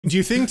Do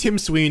you think Tim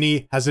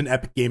Sweeney has an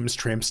Epic Games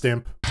tramp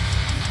stamp?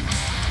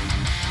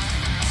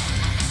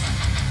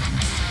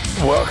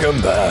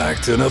 Welcome back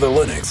to another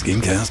Linux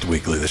Gamecast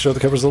Weekly, the show that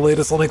covers the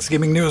latest Linux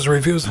gaming news,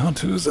 reviews,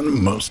 how-tos, and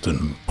most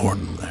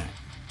importantly,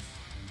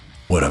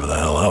 whatever the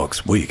hell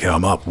else we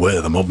come up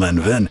with. I'm Old Man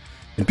Vin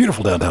in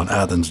beautiful downtown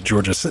Athens,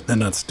 Georgia, sitting in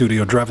that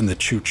studio driving the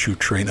choo-choo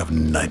train of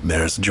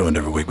nightmares, joined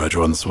every week by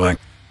Jordan Swag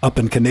up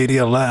in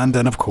Canada land,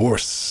 and of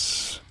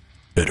course,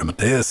 Pedro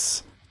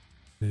Mateus,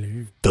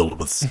 filled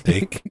with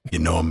steak. You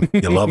know him,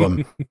 you love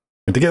him.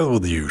 And together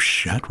with you,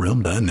 Chat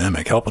Realm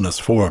Dynamic, helping us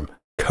form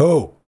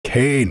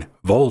Cocaine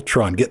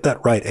Voltron. Get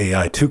that right,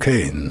 AI. 2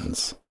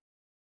 canes.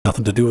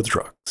 Nothing to do with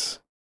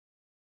drugs.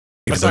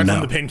 Aside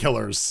from the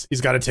painkillers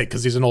he's got to take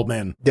because he's an old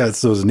man. Yeah,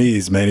 it's those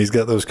knees, man. He's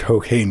got those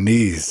cocaine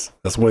knees.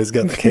 That's why he's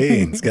got the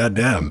canes.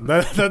 Goddamn.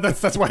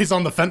 That's why he's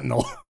on the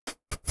fentanyl.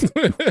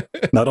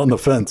 Not on the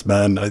fence,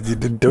 man.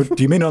 Do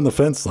you mean on the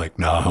fence? Like,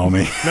 nah,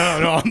 homie.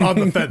 No, I'm on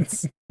the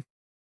fence.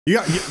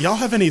 Y'all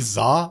have any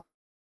za?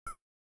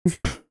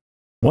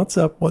 What's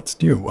up? What's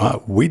new?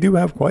 We do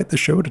have quite the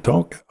show to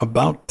talk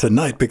about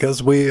tonight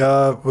because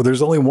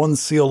there's only one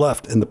seal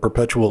left in the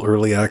perpetual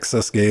early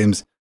access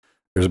games.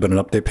 There's been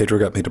an update. Pedro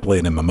got me to play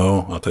an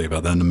MMO. I'll tell you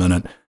about that in a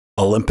minute.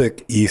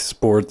 Olympic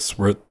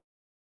Esports.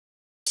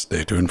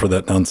 Stay tuned for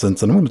that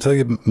nonsense. And I'm going to tell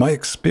you my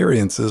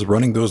experiences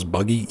running those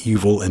buggy,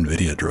 evil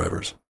NVIDIA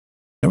drivers.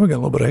 And we got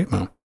a little bit of hate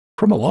mail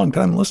from a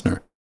long-time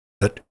listener.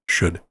 That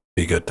should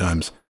be good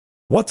times.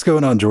 What's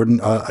going on, Jordan?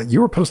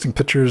 You were posting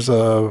pictures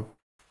of,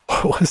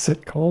 what was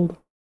it called?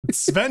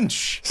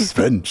 Svench.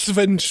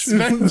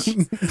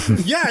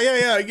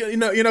 Yeah. You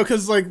know,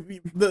 because like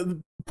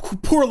the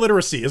poor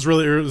literacy is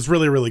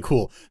really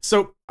cool.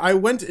 So I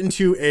went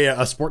into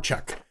a sport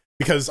check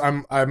because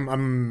I'm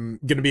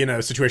gonna be in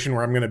a situation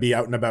where I'm gonna be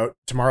out and about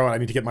tomorrow and I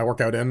need to get my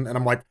workout in, and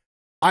I'm like,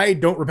 I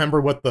don't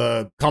remember what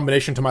the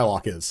combination to my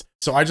lock is,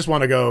 so I just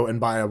want to go and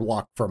buy a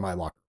lock for my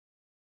locker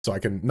so I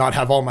can not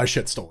have all my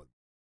shit stolen.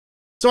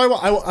 So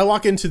I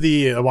walk into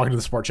the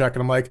sport check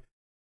and I'm like,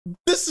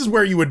 this is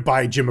where you would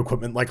buy gym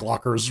equipment, like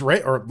lockers,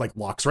 right? Or like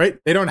locks, right?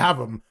 They don't have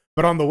them.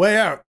 But on the way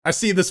out, I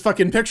see this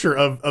fucking picture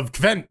of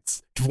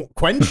Quench?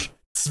 Cwench?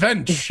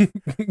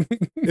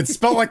 It's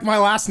spelled like my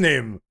last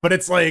name, but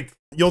it's like,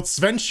 you'll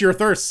Cwench your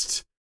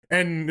thirst.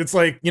 And it's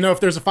like, you know, if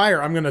there's a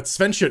fire, I'm gonna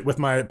Cwench it with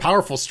my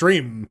powerful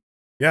stream.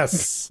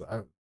 Yes.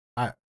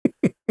 I'm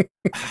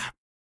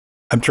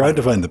trying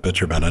to find the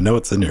picture, man. I know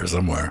it's in here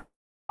somewhere.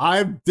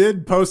 I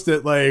did post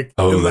it like,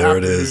 oh, there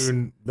it is.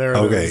 There it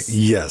is. Okay,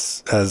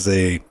 yes. As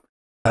an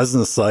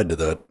aside to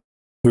that,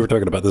 we were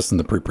talking about this in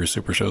the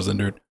pre-super shows,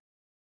 Endured.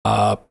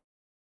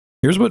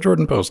 Here's what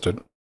Jordan posted.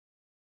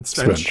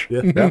 Svench.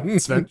 Yeah.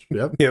 Svench.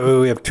 Yep. Yeah,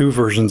 we have 2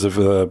 versions of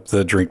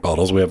the drink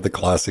bottles. We have the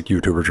classic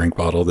YouTuber drink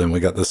bottle. Then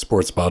we got the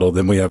sports bottle.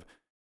 Then we have,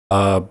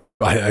 I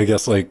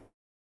guess, like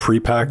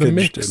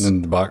pre-packaged and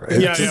then the box.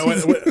 Yeah,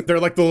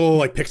 they're like the little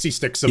like pixie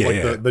sticks of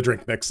the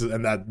drink mix,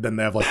 and then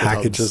they have like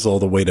packages all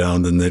the way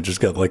down. Then they just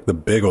got like the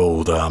big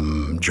old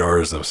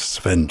jars of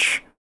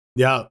Svench.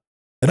 Yeah.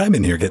 And I'm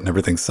in here getting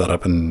everything set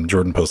up, and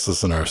Jordan posts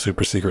this in our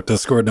super secret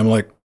Discord, and I'm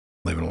like,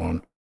 leave it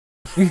alone.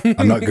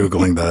 I'm not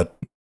Googling that.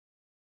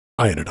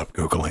 I ended up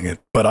Googling it,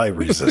 but I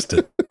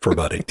resisted for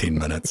about 18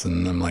 minutes,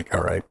 and I'm like,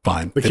 all right,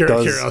 fine. The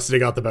curiosity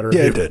got the better of you.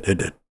 Yeah, it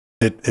did.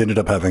 It ended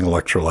up having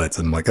electrolytes,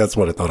 and like, that's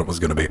what I thought it was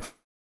going to be.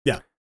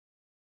 Yeah.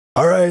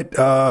 All right,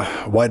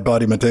 wide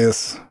body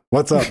Mateus.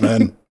 What's up,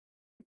 man?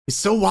 He's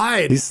so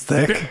wide. He's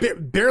thick.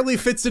 Barely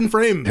fits in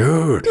frame.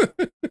 Dude.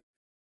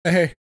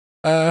 Hey,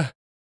 I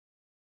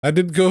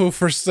did go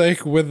for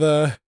steak with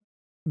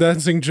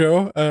Dancing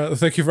Joe.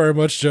 Thank you very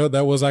much, Joe.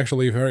 That was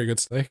actually a very good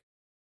steak.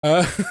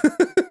 How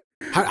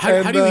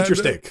do you eat your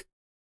steak?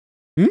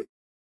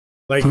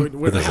 Like,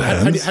 with his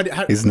hands?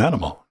 He's an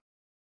animal.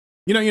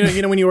 You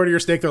know when you order your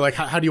steak, they're like,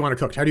 how do you want it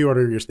cooked? How do you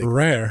order your steak?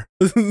 Rare.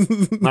 All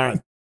right,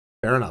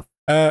 fair enough.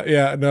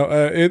 Yeah, no,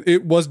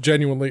 it was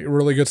genuinely a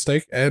really good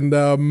steak, and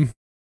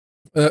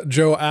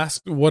Joe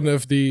asked one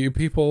of the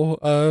people,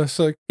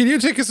 so can you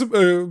take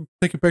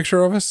a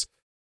picture of us?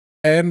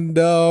 And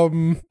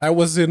I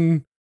was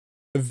in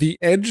the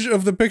edge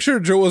of the picture.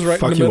 Joe was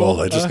right in the middle.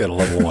 All. I just got a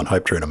level 1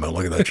 hype train.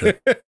 Look at that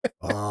shit.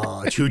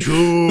 Oh,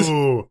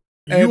 choo-choo.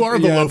 You are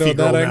the Lofi girl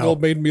that now. angle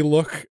made me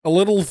look a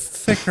little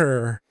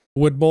thicker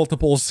with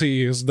multiple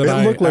C's than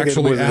I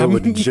actually am. It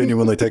would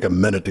genuinely take a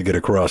minute to get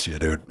across you,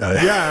 dude.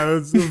 Yeah,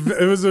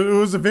 it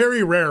was a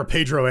very rare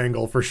Pedro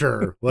angle for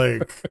sure.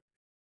 Like,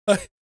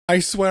 I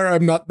swear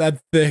I'm not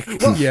that thick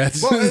yet.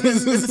 Well,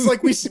 it's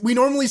like we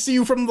normally see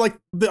you from like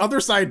the other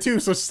side too,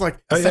 so it's like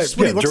that's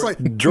what he looks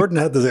like. Jordan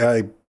had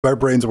our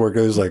brains work.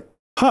 It was like,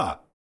 huh.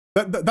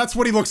 That's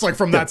what he looks like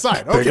from that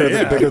side.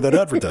 Okay, bigger than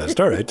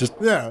advertised. All right, just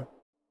yeah.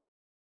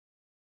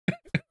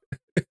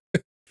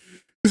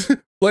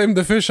 Blame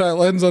the fisheye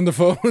lens on the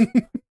phone.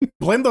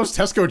 Blame those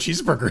Tesco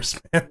cheeseburgers,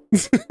 man.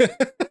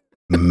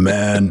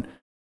 Man,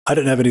 I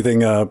didn't have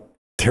anything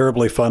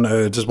terribly fun.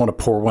 I just want to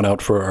pour one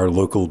out for our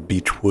local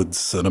Beechwood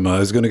cinema. I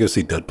was going to go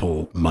see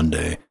Deadpool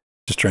Monday,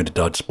 just trying to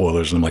dodge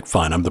spoilers. And I'm like,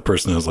 fine, I'm the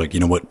person who's like, you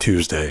know what,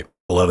 Tuesday,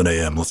 11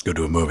 a.m., let's go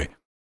do a movie.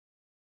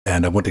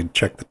 and I went to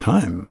check the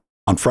time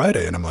on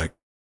Friday, and I'm like,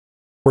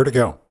 where'd it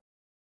go?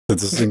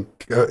 This is in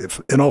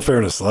all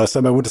fairness, the last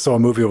time I went to saw a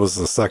movie was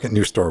the second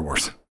new Star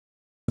Wars.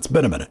 It's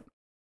been a minute.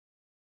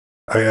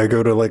 I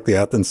go to like the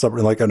Athens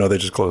suburb, like I know they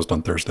just closed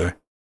on Thursday.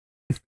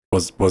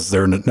 Was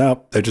there?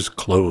 No, they just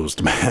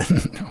closed, man.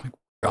 I'm like,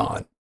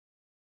 God.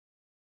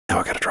 Now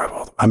I got to drive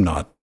all. I'm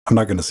not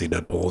going to see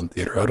Deadpool in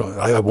theater.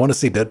 I want to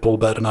see Deadpool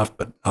bad enough,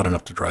 but not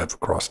enough to drive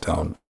across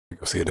town to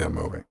go see a damn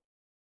movie.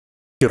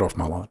 Get off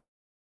my lawn.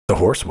 The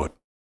horse would.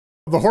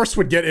 The horse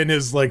would get in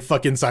his like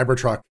fucking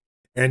Cybertruck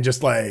and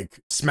just like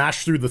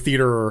smash through the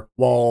theater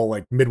wall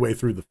like midway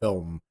through the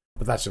film.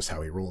 But that's just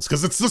how he rules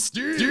because it's the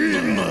Steam.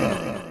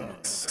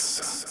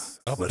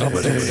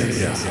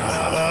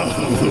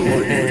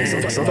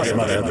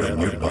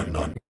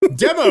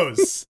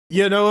 Demos.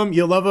 You know them,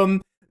 you love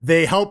them.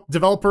 They help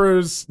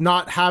developers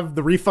not have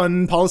the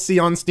refund policy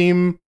on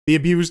Steam be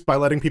abused by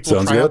letting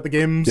people try out the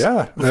games.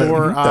 Yeah,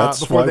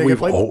 before they get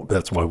played.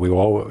 That's why we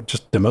all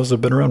just demos have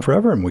been around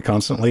forever, and we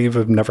constantly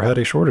have never had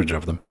a shortage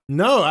of them.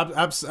 No,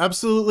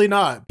 absolutely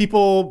not.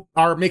 People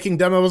are making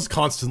demos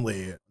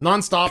constantly,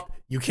 nonstop.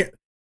 You can't.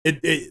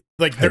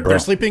 They're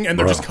sleeping and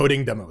they're just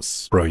coding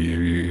demos. Bro,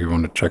 you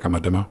want to check out my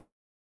demo?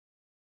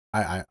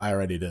 I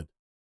already did.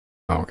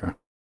 Oh, okay.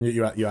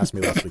 You asked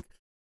me last week.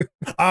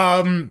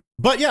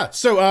 But yeah,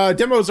 so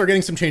demos are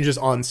getting some changes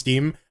on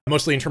Steam,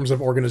 mostly in terms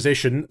of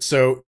organization.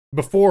 So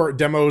before,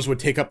 demos would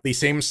take up the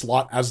same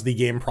slot as the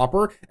game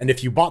proper, and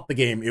if you bought the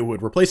game, it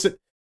would replace it.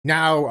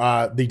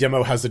 Now the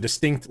demo has a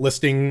distinct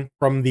listing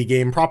from the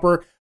game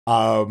proper.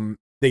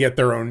 They get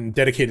their own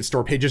dedicated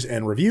store pages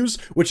and reviews,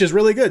 which is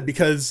really good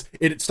because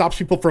it stops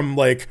people from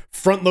like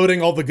front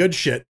loading all the good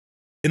shit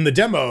in the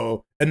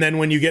demo, and then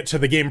when you get to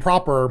the game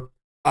proper,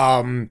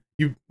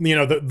 you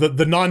know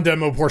the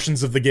non-demo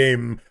portions of the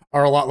game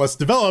are a lot less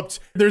developed.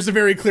 There's a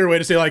very clear way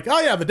to say like,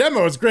 oh yeah, the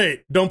demo is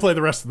great, don't play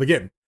the rest of the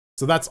game.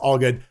 So that's all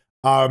good.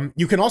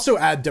 You can also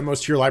add demos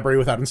to your library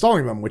without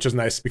installing them, which is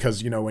nice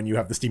because, you know, when you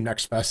have the Steam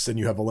Next Fest and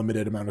you have a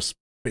limited amount of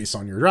space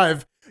on your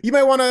drive, you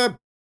might want to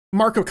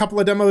mark a couple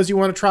of demos you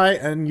want to try,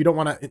 and you don't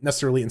want to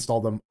necessarily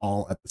install them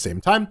all at the same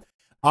time.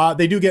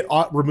 They do get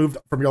removed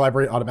from your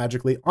library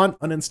automatically on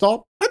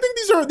uninstall. I think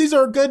these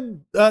are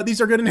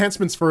good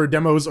enhancements for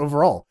demos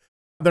overall.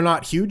 They're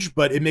not huge,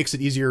 but it makes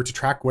it easier to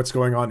track what's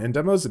going on in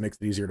demos. It makes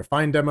it easier to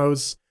find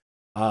demos,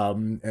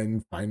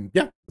 and find,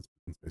 yeah, that's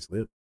basically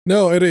it.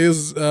 No, it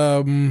is.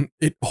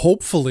 It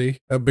hopefully,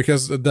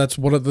 because that's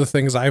one of the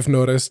things I've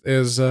noticed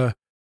is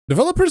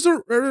developers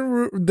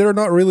they're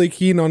not really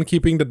keen on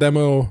keeping the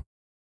demo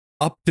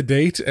up to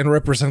date and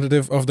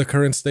representative of the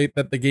current state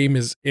that the game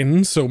is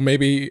in. So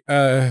maybe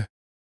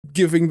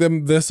giving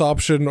them this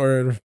option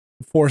or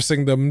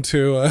forcing them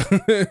to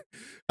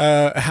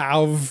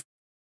have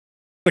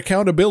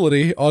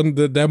accountability on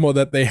the demo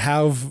that they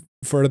have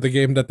for the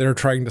game that they're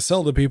trying to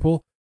sell to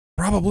people,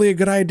 probably a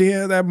good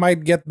idea. That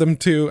might get them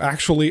to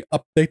actually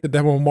update the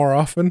demo more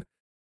often.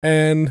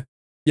 And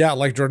yeah,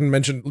 like Jordan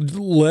mentioned,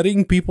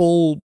 letting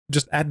people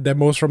just add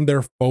demos from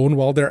their phone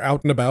while they're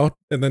out and about,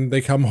 and then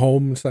they come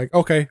home. It's like,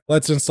 okay,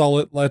 let's install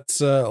it. Let's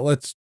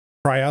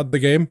try out the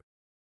game.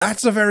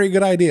 That's a very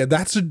good idea.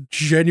 That's a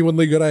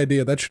genuinely good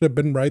idea. That should have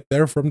been right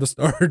there from the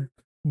start.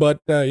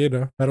 But you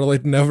know, better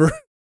late than never.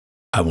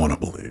 I want to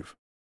believe,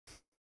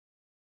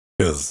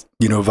 because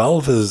you know,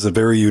 Valve is a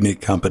very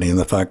unique company in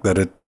the fact that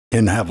it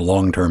can have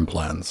long-term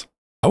plans.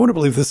 I want to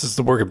believe this is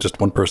the work of just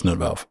one person at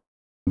Valve.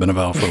 Been at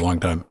Valve for a long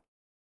time.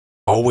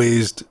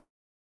 Always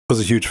was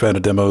a huge fan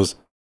of demos.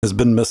 Has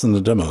been missing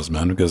the demos,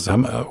 man, because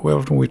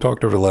when we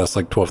talked over the last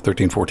like 12,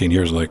 13, 14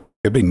 years, like,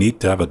 it'd be neat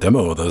to have a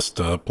demo of this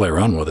to play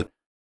around with it.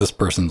 This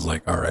person's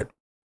like, all right,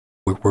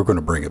 we're going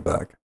to bring it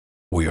back.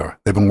 We are.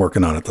 They've been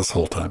working on it this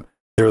whole time.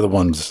 They're the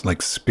ones like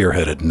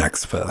spearheaded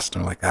Next Fest.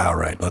 And like, all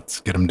right, let's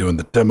get them doing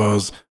the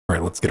demos. All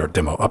right, let's get our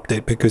demo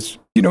update, because,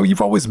 you know,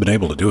 you've always been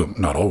able to do it.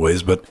 Not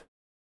always, but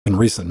in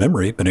recent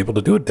memory, been able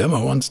to do a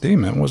demo on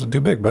Steam. It wasn't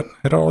too big, but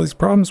had all these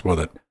problems with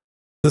it.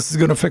 This is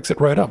going to fix it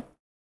right up.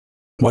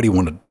 Why do you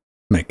want to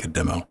make a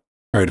demo? All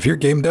right, if you're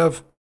game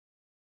dev,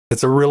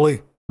 it's a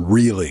really,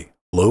 really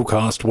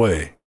low-cost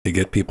way to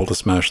get people to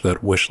smash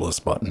that wish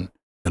list button,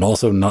 and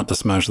also not to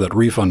smash that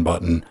refund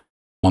button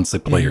once they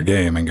play your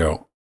game and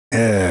go,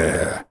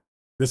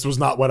 this was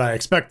not what I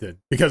expected,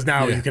 because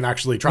now you can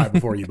actually try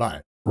before you buy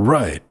it.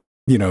 Right.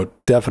 You know,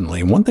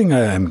 definitely. One thing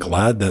I am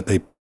glad that they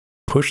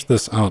pushed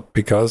this out,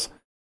 because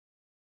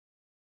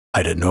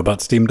I didn't know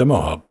about Steam Demo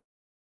Hub.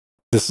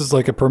 This is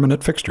like a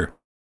permanent fixture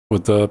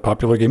with the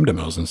popular game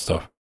demos and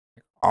stuff.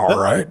 All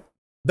right.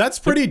 That's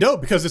pretty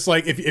dope, because it's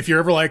like, if you're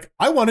ever like,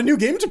 I want a new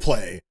game to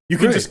play, you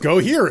can just go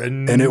here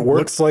and it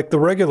works like the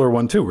regular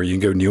one too, where you can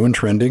go new and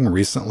trending,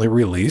 recently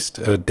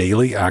released,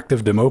 daily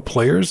active demo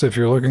players. If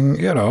you're looking,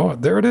 you know,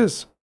 there it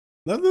is.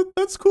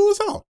 That's cool as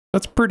hell.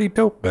 That's pretty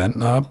dope,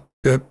 man.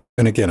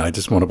 And again, I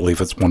just want to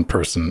believe it's one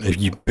person.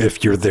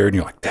 If you're there and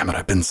you're like, damn it,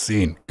 I've been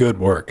seen. Good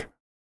work.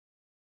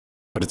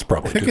 But it's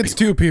probably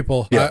two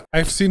people. Yeah.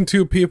 I've seen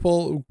two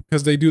people,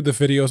 because they do the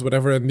videos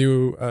whenever a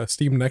new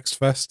Steam Next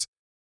Fest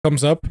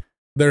comes up.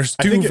 There's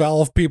two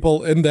Valve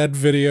people in that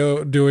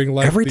video doing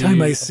like every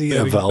time I see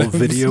a Valve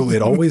video,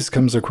 it always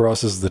comes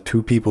across as the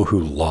two people who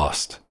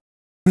lost.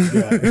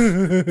 Yeah.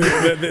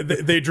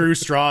 they drew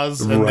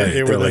straws. And right.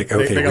 They're like,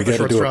 okay, we got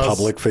to do straws. a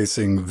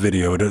public-facing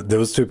video.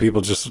 Those two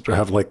people just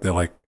have like, they're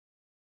like,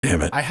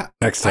 damn it.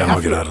 Next time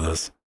I'll get out of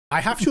this. I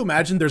have to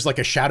imagine there's like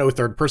a shadow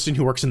third person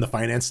who works in the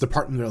finance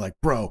department. They're like,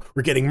 bro,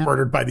 we're getting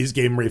murdered by these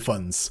game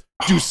refunds.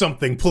 Do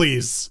something,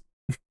 please.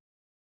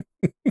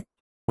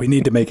 We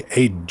need to make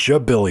a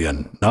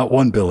jabillion, not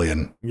 1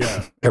 billion.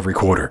 Yeah. Every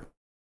quarter.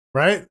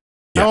 Right?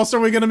 Yeah. How else are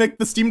we going to make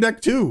the Steam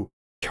Deck 2?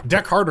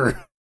 Deck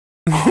harder.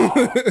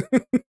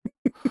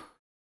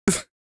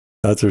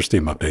 That's our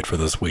Steam update for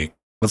this week.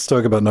 Let's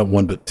talk about not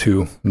one, but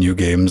two new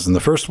games. And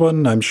the first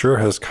one, I'm sure,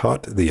 has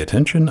caught the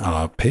attention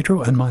of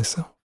Pedro and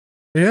myself.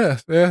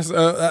 Yes.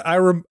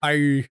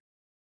 I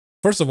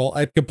first of all,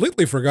 I'd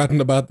completely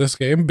forgotten about this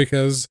game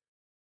because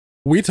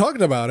we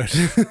talked about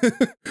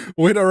it.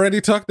 We'd already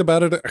talked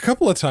about it a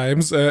couple of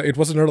times. It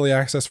was in early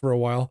access for a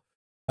while.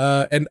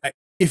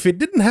 If it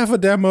didn't have a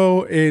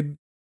demo, it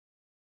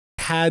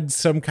had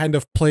some kind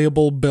of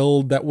playable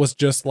build that was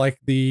just like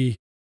the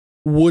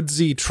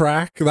woodsy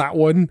track, that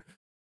one.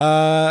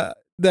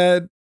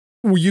 That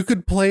you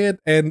could play it,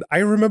 and I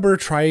remember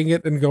trying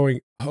it and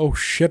going, oh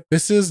shit,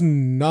 this is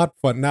not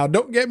fun. Now,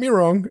 don't get me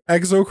wrong,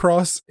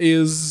 ExoCross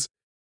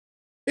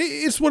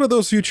it's one of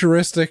those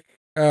futuristic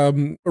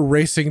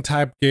racing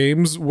type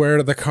games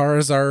where the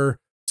cars are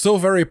so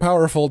very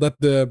powerful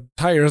that the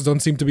tires don't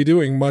seem to be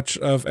doing much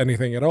of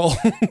anything at all.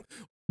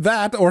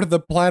 That, or the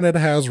planet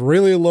has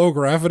really low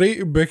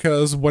gravity,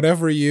 because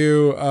whenever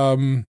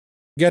you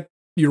get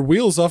your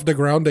wheels off the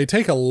ground, they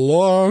take a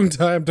long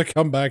time to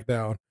come back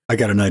down. I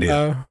got an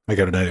idea. We're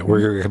going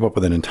to come up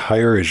with an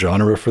entire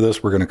genre for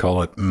this. We're going to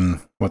call it,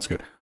 what's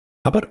good?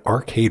 How about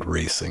arcade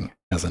racing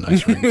as a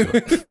nice ring to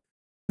it?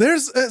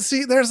 There's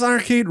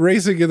arcade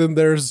racing, and then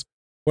there's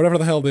whatever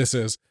the hell this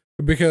is.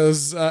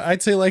 Because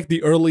I'd say like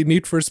the early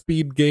Need for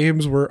Speed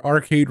games were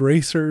arcade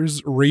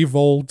racers,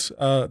 Revolt,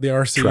 the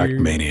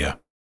RC.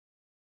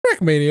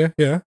 Trackmania,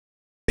 yeah.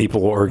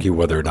 People will argue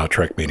whether or not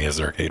Trackmania is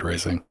arcade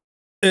racing.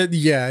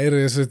 Yeah, it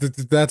is.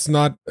 That's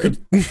not. Could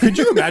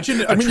you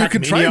imagine? I mean, you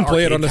could try and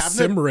play it on a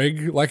sim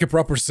rig, like a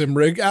proper sim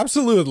rig.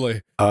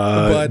 Absolutely.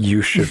 But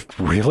you should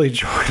really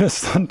join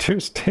us on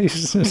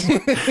Tuesdays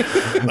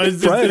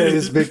and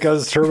Fridays,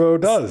 because Turbo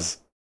does.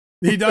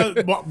 He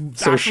does. Well,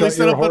 so shut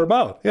your whore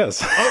mouth.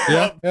 Yes.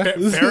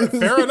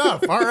 Fair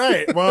enough. All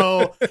right.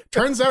 Well,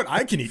 turns out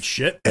I can eat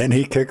shit, and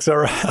he kicks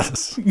our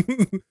ass.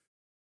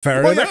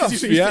 Fair enough.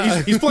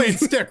 He's playing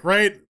stick,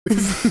 right?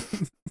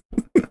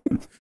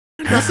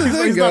 That's the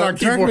thing. He's not on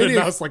keyboard and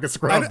mouse like a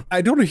scrub.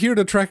 I don't hear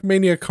the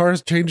Trackmania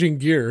cars changing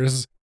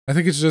gears. I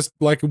think it's just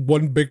like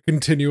one big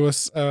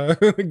continuous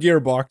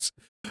gearbox.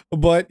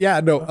 But yeah,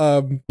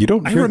 no. You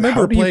don't.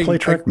 How do you play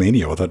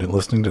Trackmania without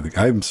listening to the?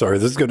 I'm sorry,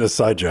 this is going to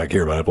sidejack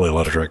here, but I play a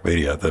lot of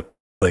Trackmania.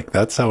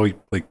 That's how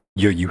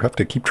you have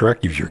to keep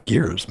track of your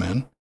gears,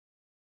 man.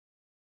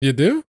 You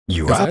do?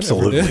 You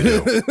absolutely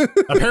do.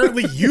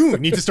 Apparently, you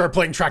need to start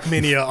playing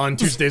Trackmania on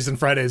Tuesdays and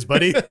Fridays,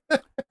 buddy.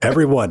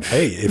 Everyone,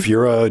 hey, if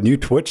you're a new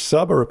Twitch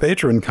sub or a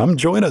patron, come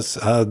join us.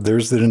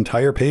 There's an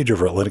entire page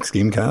over at Linux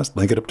Gamecast.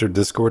 Link it up to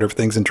Discord.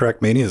 Everything's in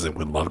Trackmania.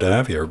 We'd love to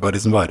have you.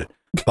 Everybody's invited.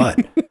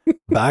 But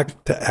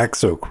back to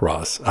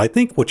ExoCross. I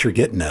think what you're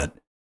getting at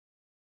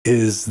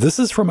is this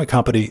is from a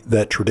company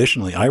that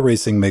traditionally,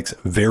 iRacing makes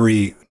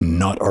very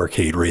not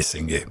arcade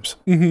racing games.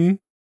 Mm-hmm.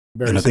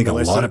 And I think a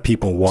lot of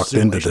people walked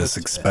into this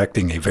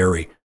expecting a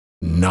very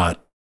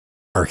not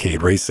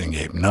arcade racing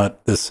game,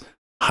 not this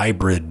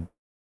hybrid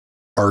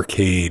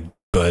arcade,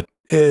 but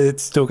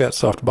it's still got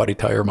soft body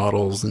tire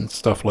models and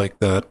stuff like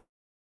that.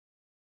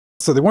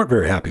 So they weren't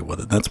very happy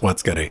with it. That's why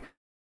it's got a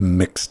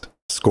mixed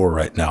score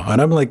right now.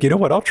 And I'm like, you know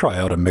what? I'll try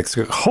out a mixed.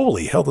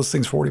 Holy hell, this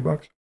thing's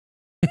 $40.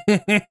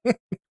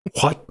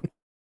 What?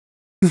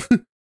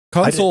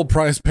 Console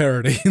price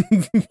parity.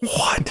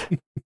 What?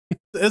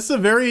 It's a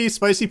very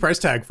spicy price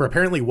tag for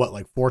apparently what,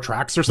 like 4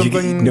 tracks or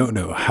something?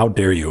 No. How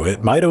dare you?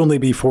 It might only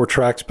be 4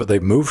 tracks, but they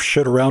move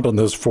shit around on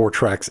those 4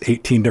 tracks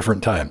 18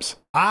 different times.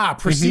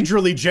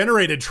 Procedurally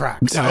generated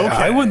tracks. Okay.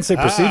 I wouldn't say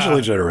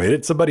procedurally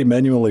generated. Somebody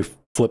manually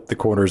flipped the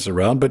corners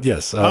around, but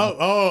yes.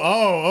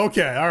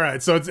 Okay. All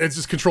right. So it's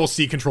just Control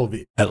C, Control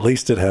V. At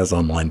least it has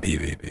online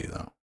PvP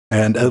though,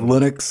 and a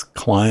Linux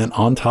client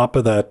on top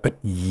of that. But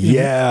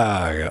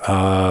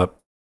yeah.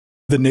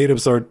 The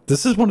natives are.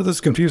 This is one of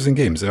those confusing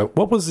games.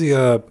 What was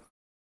the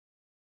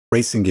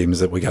racing games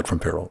that we got from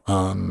Peril?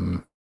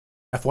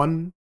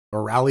 F1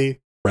 or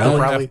Rally?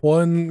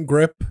 F1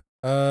 Grip.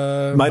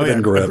 Might have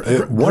been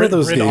Grip. One of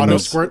those games. Auto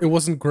Squirt. It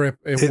wasn't Grip.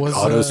 It was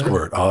Auto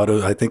Squirt.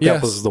 I think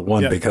that was the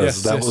one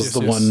because that was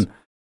the one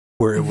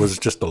where it was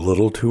just a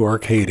little too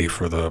arcadey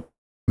for the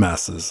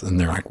masses, and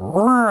they're like,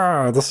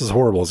 "This is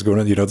horrible. It's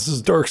going to, this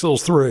is Dark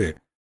Souls 3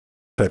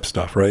 type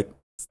stuff, right?"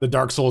 The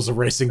Dark Souls of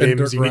racing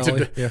games. You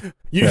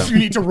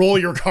need to roll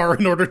your car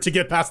in order to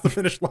get past the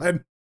finish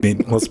line. I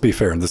mean, let's be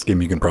fair. In this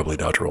game, you can probably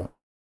dodge roll.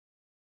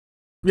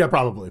 Yeah,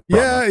 probably.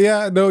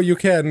 Yeah, no, you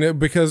can,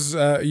 because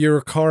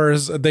your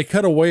cars, they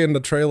cut away in the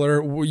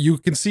trailer. You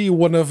can see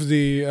one of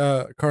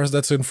the cars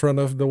that's in front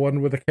of the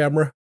one with the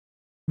camera.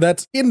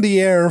 That's in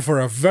the air for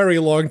a very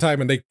long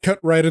time, and they cut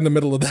right in the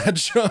middle of that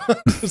shot.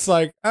 It's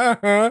like,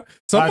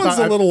 someone's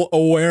a little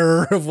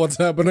aware of what's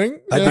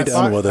happening. I'd be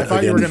done with it. I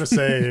thought you were gonna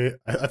say.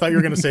 I thought you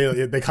were gonna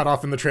say they cut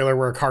off in the trailer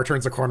where a car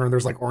turns a corner and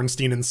there's like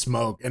Ornstein and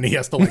smoke, and he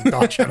has to like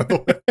dodge out of the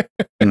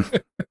way.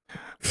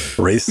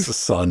 Race the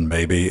sun,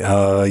 maybe.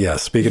 Yeah.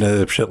 Speaking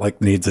of shit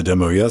like needs a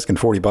demo, you asking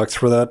 $40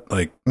 for that?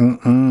 Like,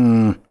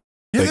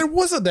 Yeah, there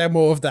was a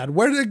demo of that.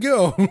 Where did it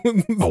go?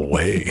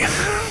 away.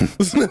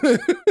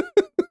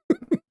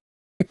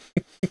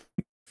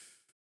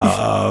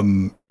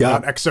 Yeah.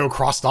 Exo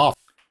crossed off.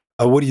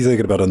 What are you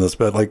thinking about on this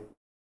bet? Like,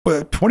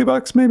 what,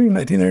 $20 maybe?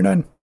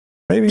 19.99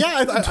 maybe?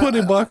 Yeah,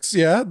 $20.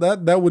 Yeah,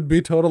 that would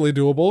be totally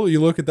doable.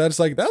 You look at that, it's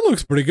like, that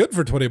looks pretty good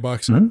for $20.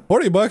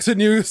 $40,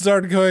 and you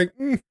start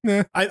going,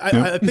 nah.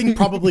 I think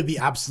probably the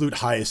absolute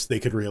highest they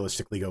could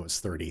realistically go is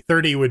 30.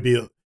 30 would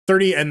be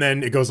 30, and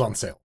then it goes on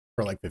sale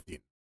for like 15.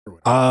 Or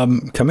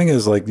whatever. Coming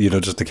as like,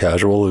 just a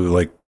casual who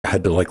like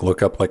had to like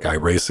look up like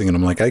iRacing, and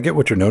I'm like, I get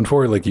what you're known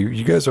for. Like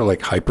you guys are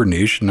like hyper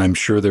niche, and I'm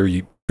sure they're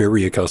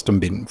very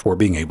accustomed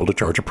being able to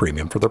charge a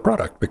premium for their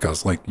product,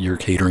 because like you're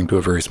catering to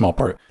a very small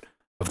part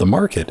of the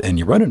market, and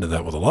you run into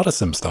that with a lot of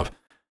sim stuff.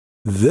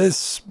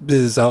 This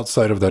is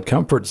outside of that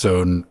comfort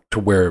zone to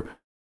where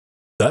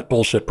that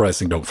bullshit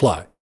pricing don't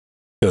fly,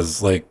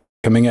 because like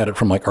coming at it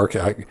from like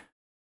arcade, I can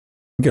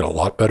get a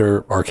lot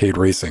better arcade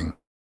racing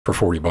for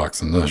 $40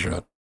 than this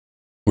shit,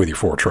 with your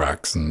 4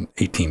 tracks and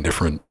 18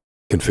 different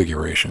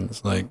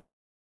configurations. Like,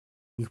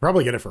 you can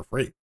probably get it for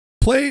free.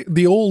 Play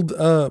the old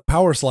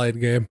Power Slide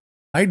game.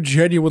 I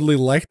genuinely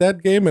like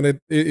that game,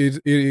 and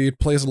it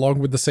plays along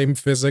with the same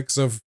physics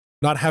of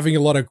not having a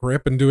lot of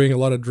grip and doing a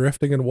lot of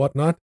drifting and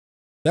whatnot.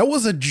 That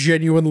was a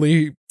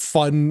genuinely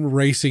fun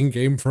racing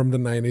game from the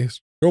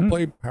 90s. Go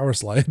play Power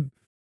Slide.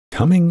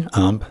 Coming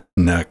up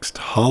next,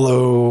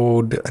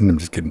 Hollowed, and I'm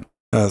just kidding,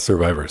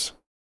 Survivors.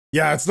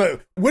 Yeah, it's the.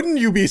 Wouldn't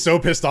you be so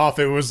pissed off?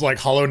 It was like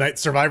Hollow Knight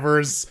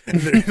Survivors.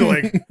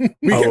 Like,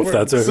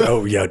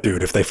 yeah,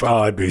 dude. If they,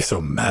 I'd be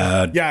so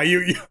mad. Yeah,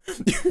 you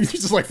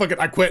just like fuck it.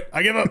 I quit.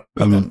 I give up.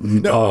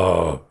 New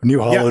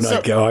Hollow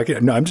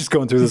Knight. No, I'm just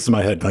going through this in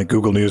my head. Like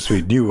Google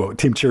Newsfeed, new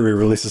Team Cherry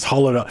releases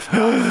Hollow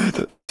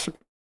Knight.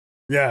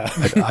 Yeah,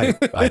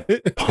 I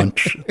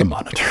punch the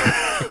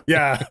monitor.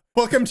 Yeah,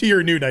 welcome to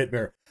your new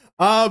nightmare.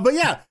 But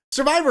yeah.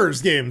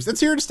 Survivors games,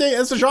 it's here to stay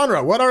as a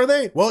genre. What are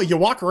they? Well, you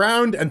walk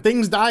around and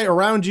things die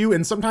around you,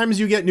 and sometimes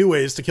you get new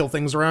ways to kill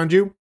things around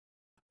you.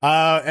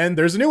 And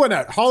there's a new one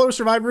out, Hollow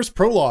Survivors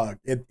Prologue.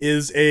 It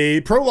is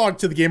a prologue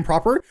to the game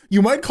proper.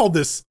 You might call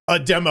this a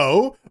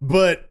demo,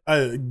 but yeah,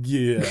 I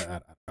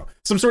don't know.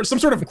 Some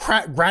sort of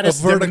gratis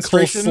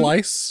demonstration.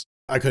 Slice.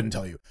 I couldn't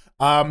tell you.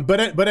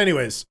 But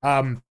anyways,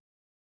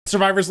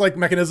 Survivors like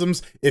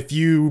mechanisms. If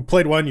you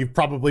played one, you've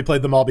probably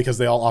played them all because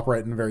they all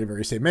operate in a very,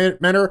 very same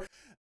manner.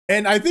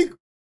 And I think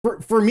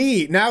for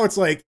me, now it's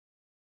like,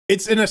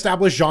 it's an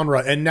established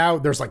genre. And now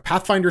there's like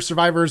Pathfinder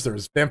Survivors,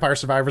 there's Vampire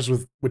Survivors,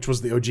 which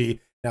was the OG.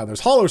 Now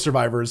there's Hollow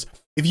Survivors.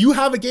 If you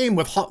have a game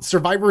with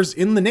Survivors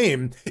in the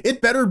name,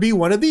 it better be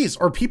one of these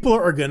or people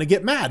are going to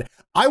get mad.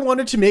 I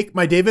wanted to make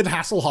my David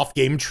Hasselhoff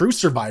game True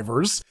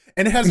Survivors,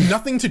 and it has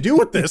nothing to do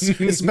with this.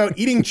 It's about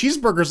eating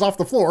cheeseburgers off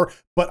the floor,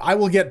 but I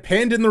will get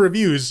panned in the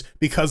reviews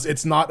because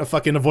it's not a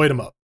fucking avoid 'em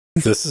up.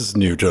 This is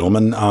new,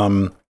 gentlemen.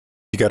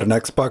 You got an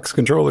Xbox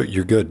controller,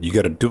 you're good. You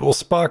got a dual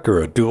Spock or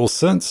a dual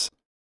Sense,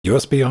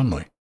 USB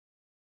only.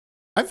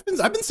 I've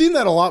been seeing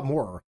that a lot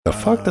more. The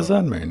fuck does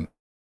that mean?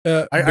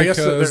 I guess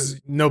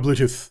there's no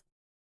Bluetooth.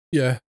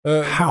 Yeah.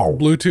 How?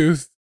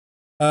 Bluetooth.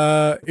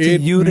 It's a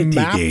Unity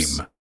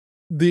game.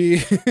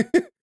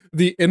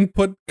 The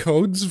input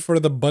codes for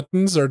the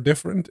buttons are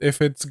different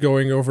if it's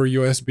going over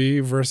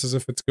USB versus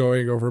if it's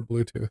going over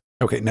Bluetooth.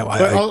 Okay, now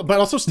but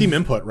also Steam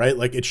input, right?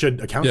 Like it should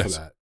account for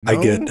that. No? I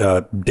get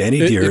Danny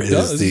Deer is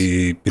this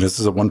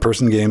is a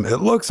 1-person game. It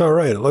looks all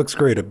right. It looks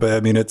great. But I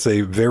mean, it's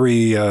a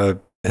very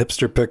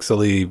hipster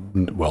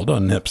pixely, well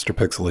done hipster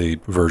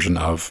pixely version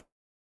of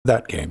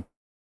that game.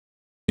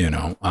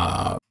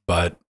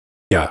 But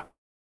yeah,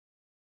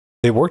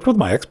 they worked with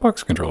my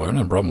Xbox controller.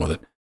 No problem with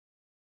it.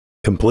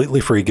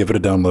 Completely free. Give it a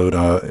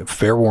download.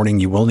 Fair warning: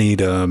 you will need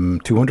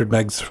 200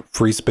 megs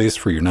free space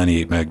for your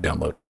 98 meg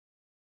download.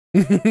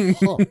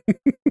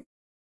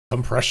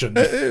 Compression.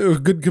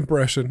 Good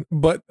compression.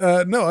 But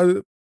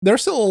no,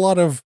 there's still a lot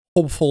of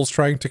hopefuls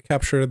trying to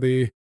capture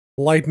the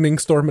lightning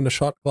storm in a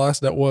shot glass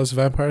that was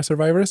Vampire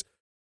Survivors.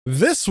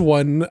 This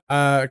one,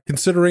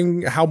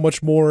 considering how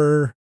much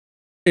more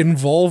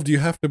involved you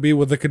have to be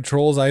with the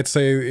controls, I'd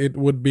say it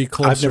would be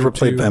closer. I've never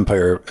played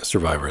Vampire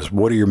Survivors.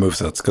 What are your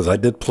movesets? Because I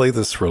did play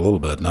this for a little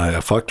bit, and I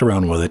fucked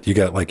around with it. You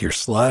got like your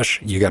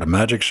slash, you got a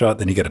magic shot,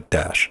 then you get a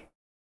dash.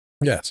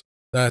 Yes.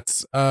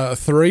 That's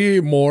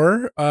 3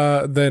 more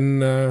than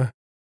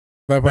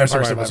Vampire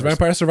Survivors.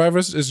 Vampire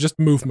Survivors is just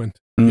movement.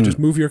 You just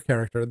move your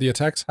character. The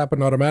attacks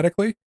happen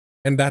automatically,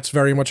 and that's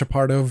very much a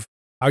part of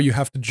how you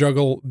have to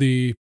juggle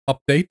the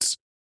updates.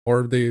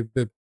 or the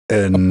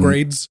And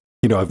upgrades.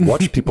 you know, I've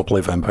watched people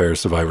play Vampire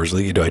Survivors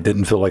League. You know, I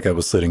didn't feel like I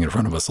was sitting in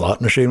front of a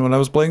slot machine when I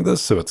was playing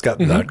this, so it's got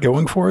that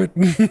going for it.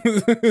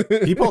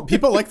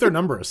 People like their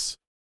numbers.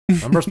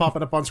 Numbers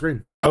popping up on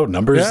screen. Oh,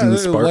 numbers and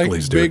sparklies,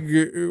 like dude.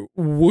 big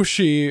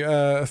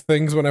whooshy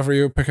things whenever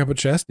you pick up a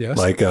chest. Yes.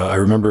 Like I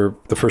remember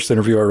the first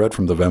interview I read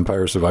from the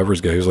Vampire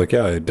Survivors guy. He was like,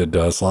 "Yeah, I did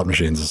slot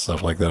machines and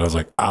stuff like that." I was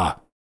like,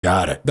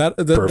 got it.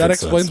 That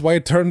explains sense. why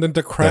it turned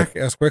into crack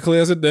as quickly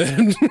as it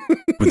did.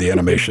 With the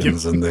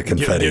animations and the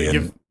confetti.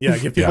 Give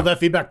people that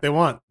feedback they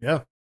want.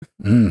 Yeah.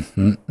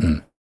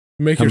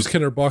 Make your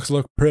Skinner box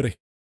look pretty.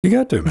 You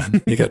got to,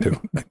 man. You got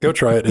to. Go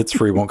try it. It's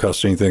free. Won't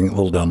cost you anything. A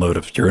little download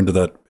if you're into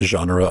that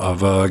genre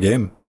of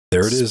game.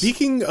 There it is.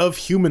 Speaking of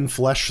human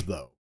flesh,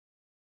 though.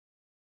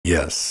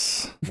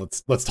 Yes.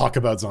 Let's talk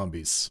about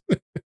zombies.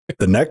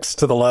 The next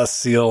to the last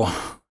seal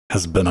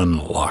has been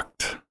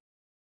unlocked.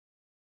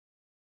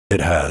 It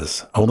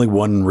has. Only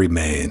one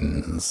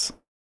remains.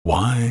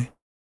 Why?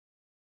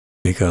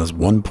 Because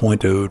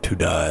 1.0 to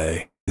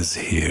die is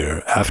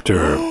here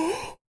after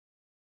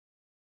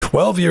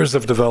 12 years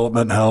of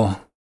development,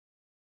 hell.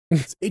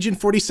 It's Agent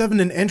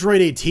 47 and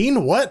Android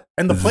 18? What?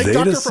 And the Plague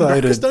Doctor from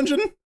Breakfast Dungeon?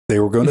 They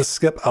were going to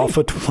skip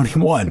Alpha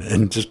 21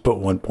 and just put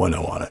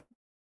 1.0 on it.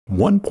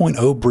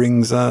 1.0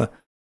 brings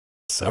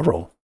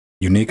several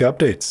unique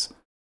updates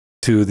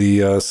to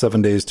the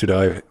 7 Days to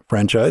Die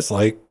franchise,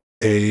 like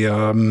a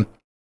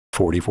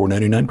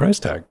 $44.99 price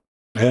tag.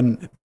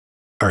 And,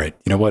 all right,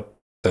 you know what?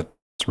 That's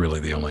really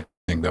the only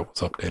thing that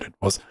was updated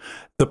was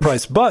the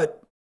price. But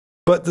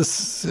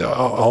this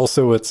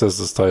also, it says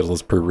this title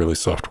is pre-release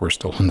software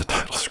still on the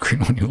title screen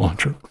when you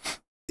launch it.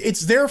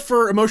 It's there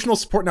for emotional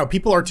support now.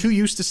 People are too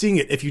used to seeing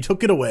it. If you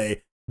took it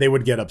away, they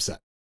would get upset.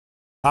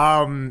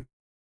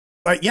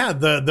 But yeah,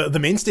 the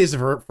mainstays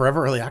of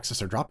Forever Early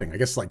Access are dropping. I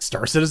guess like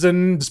Star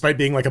Citizen, despite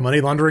being like a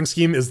money laundering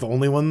scheme, is the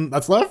only one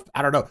that's left.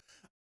 I don't know.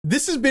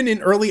 This has been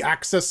in early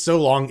access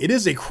so long, it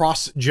is a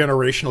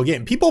cross-generational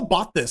game. People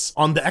bought this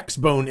on the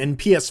Xbone and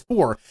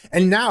PS4,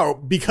 and now,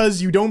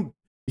 because you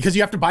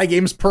have to buy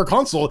games per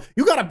console,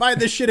 you gotta buy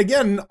this shit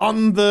again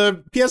on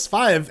the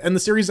PS5 and the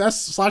Series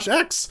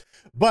S/X.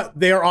 But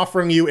they are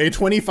offering you a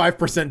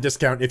 25%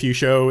 discount if you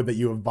show that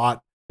you have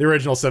bought the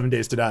original 7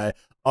 Days to Die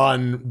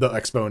on the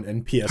Xbone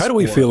and PS4. How do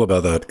we feel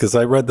about that? Because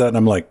I read that and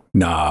I'm like,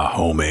 nah,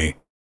 homie.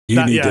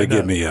 You need to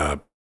give me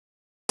a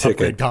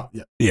ticket.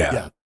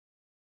 Yeah.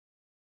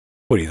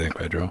 What do you think,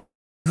 Pedro?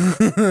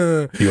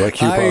 You like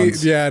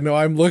coupons?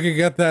 I'm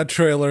looking at that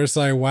trailer. It's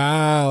like,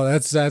 wow,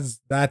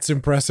 that's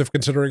impressive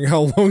considering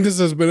how long this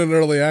has been in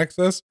early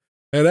access,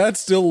 and that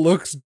still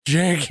looks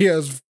janky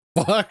as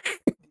fuck.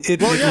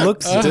 It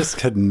looks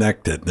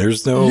disconnected.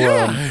 There's no,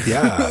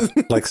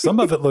 like some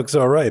of it looks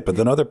all right, but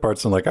then other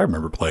parts I'm like, I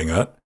remember playing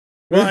that.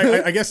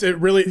 Well, I guess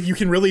you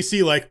can really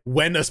see like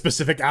when a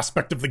specific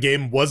aspect of the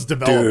game was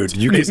developed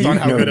based on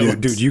how good it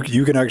looks. Dude,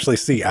 you can actually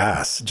see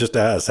how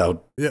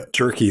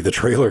jerky the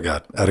trailer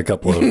got at a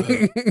couple of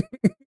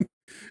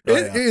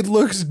It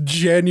looks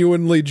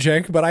genuinely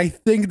jank, but I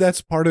think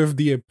that's part of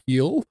the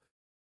appeal.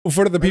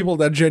 For the people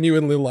that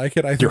genuinely like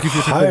it, I think if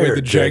you take away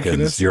the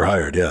jankiness, you're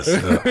hired, yes.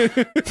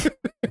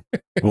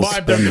 We'll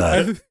spend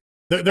that.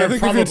 They're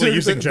probably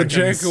using the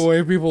jank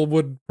away, people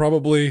would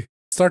probably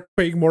start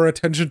paying more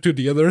attention to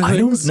the other things. I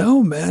don't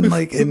know, man.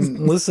 Like,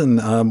 and listen,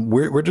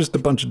 we're just a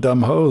bunch of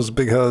dumb hoes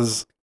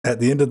because at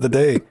the end of the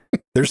day,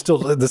 there's still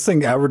this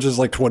thing averages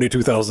like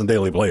 22,000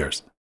 daily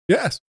players.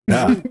 Yes.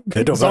 Yeah.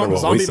 It don't matter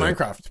what we say.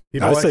 Minecraft.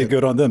 I say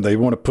good on them. They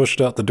want to push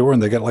it out the door,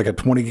 and they got like a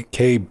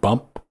 20K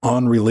bump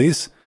on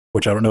release,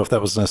 which I don't know if that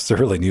was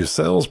necessarily new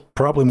sales.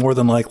 Probably more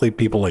than likely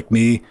people like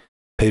me,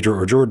 Pedro,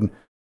 or Jordan,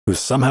 who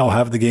somehow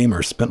have the game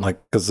or spent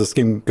because this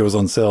game goes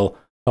on sale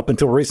up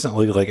until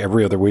recently, like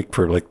every other week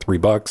for like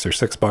 $3 or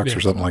 $6 or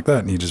something like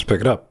that, and you just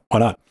pick it up. Why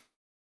not?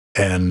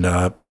 And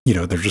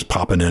they're just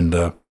popping in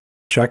to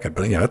check it.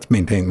 But yeah, it's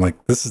maintained. Like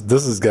this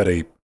has got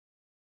a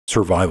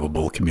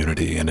survivable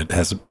community, and it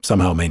has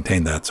somehow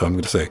maintained that. So I'm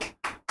going to say,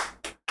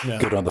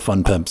 good on the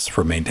fun pimps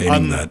for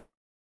maintaining that.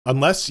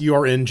 Unless you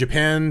are in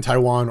Japan,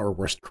 Taiwan, or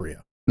worst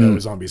Korea, no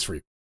zombies for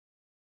you.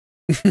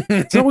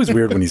 It's always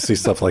weird when you see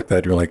stuff like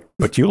that. You're like,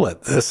 but you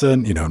let this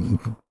in,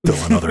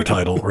 fill another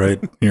title,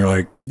 right? And you're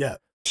like,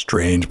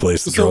 strange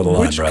place to draw the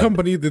line. Which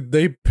company did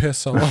they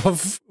piss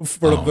off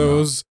for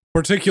those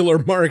particular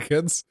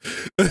markets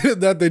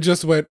that they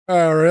just went,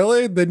 oh,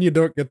 really? Then you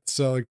don't get to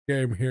sell a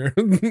game here.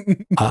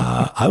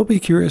 I'll be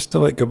curious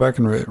to go back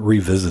and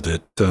revisit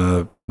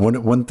it.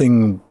 One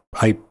thing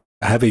I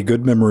have a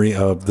good memory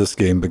of this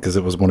game because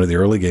it was one of the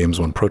early games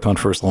when Proton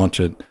first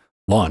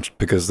launched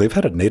because they've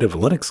had a native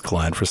Linux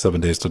client for 7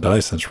 Days to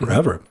Die since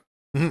forever.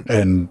 Mm-hmm.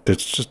 And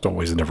it's just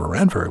always never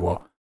ran very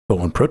well. But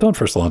when Proton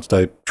first launched,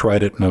 I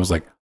tried it and I was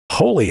like,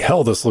 holy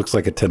hell, this looks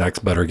like a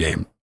 10x better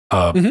game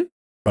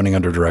running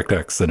under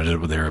DirectX than it did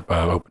with their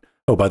open.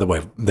 Oh, by the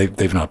way,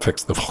 they've not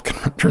fixed the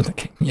Vulkan render in the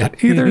game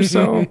yet either.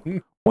 So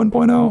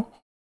 1.0.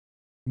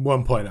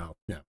 1.0,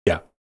 yeah. Yeah.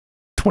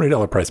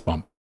 $20 price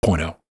bump,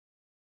 0.0.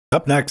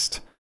 Up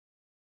next.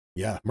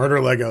 Yeah, Murder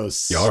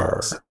Legos.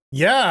 Yar.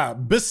 Yeah,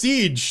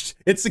 Besieged.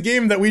 It's a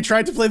game that we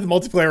tried to play the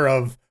multiplayer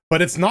of,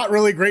 but it's not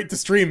really great to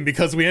stream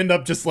because we end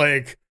up just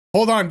like,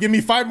 hold on, give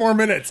me 5 more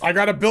minutes. I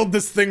gotta build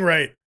this thing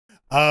right.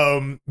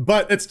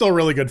 But it's still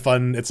really good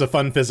fun. It's a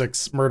fun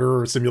physics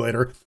murder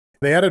simulator.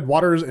 They added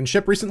waters and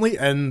ship recently,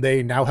 and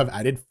they now have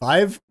added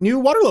 5 new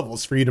water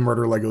levels for you to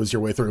murder Legos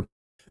your way through.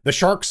 The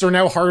sharks are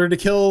now harder to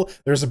kill.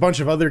 There's a bunch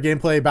of other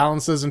gameplay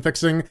balances and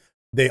fixing.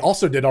 They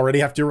also did already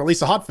have to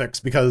release a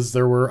hotfix because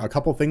there were a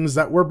couple things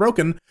that were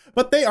broken,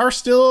 but they are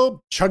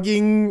still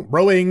chugging,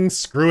 rowing,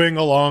 screwing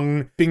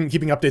along,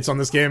 keeping updates on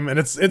this game. And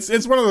it's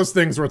one of those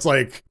things where it's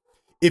like,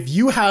 if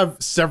you have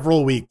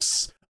several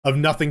weeks of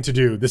nothing to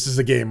do, this is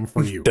a game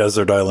for you.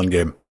 Desert Island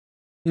game.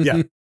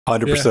 Yeah.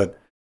 100%. Yeah.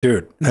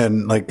 Dude.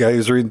 And like I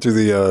was reading through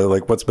the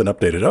like what's been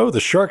updated. Oh,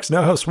 the sharks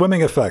now have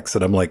swimming effects.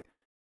 And I'm like,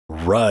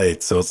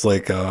 right. So it's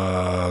like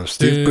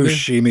Steve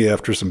Buscemi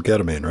after some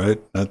ketamine,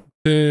 right? I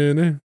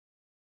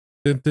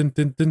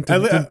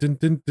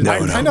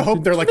kind of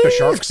hope they're like the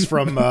sharks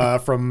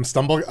from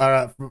Stumble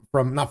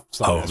from not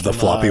Stumble, the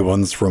floppy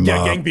ones from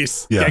Gang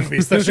Beasts. Yeah. Gang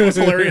Beasts. That shit was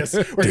hilarious.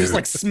 Where he just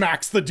like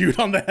smacks the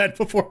dude on the head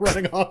before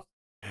running off.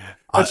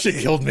 That shit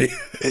killed me.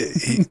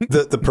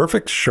 The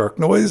perfect shark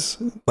noise,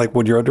 like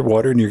when you're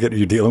underwater and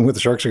you're dealing with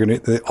the sharks,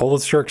 all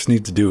the sharks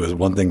need to do is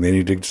one thing. They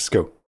need to just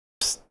go.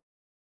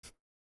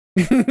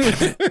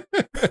 That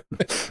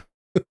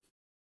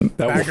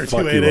Bagger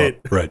 288.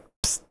 Right.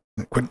 Psst.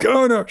 Quit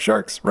going, no,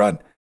 sharks, run.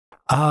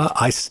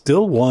 I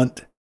still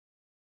want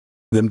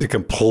them to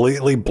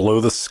completely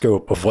blow the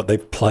scope of what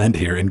they've planned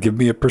here and give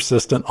me a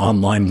persistent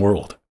online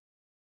world.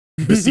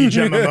 Besiege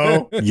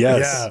MMO?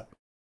 Yes. Yeah.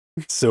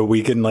 So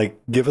we can like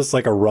give us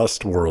like a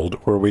Rust world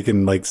where we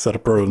can like set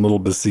up our own little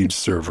Besiege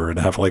server and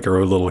have like our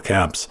own little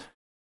camps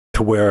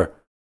to where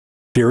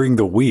during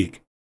the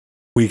week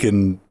we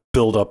can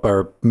build up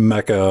our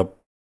mecha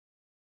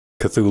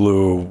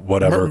Cthulhu,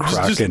 whatever,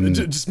 Kraken.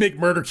 Just make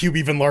Murder Cube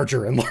even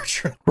larger and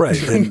larger.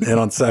 Right. And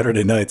on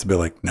Saturday nights, be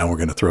like, now we're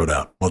going to throw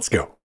down. Let's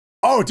go.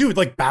 Oh, dude,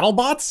 like battle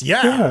bots?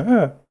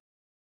 Yeah.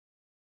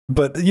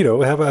 But, you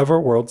know, have our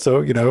world.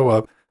 So, you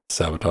know,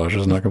 sabotage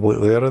is not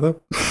completely out of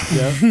them.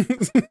 Yeah.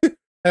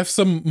 Have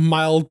some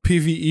mild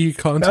PvE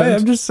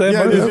content. I'm just saying.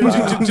 Yeah,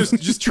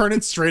 just turn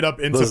it straight up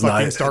into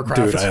fucking StarCraft.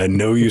 Dude, I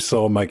know you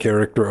saw my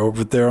character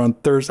over there on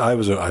Thursday. I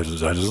was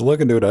just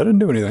looking, dude. I didn't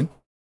do anything.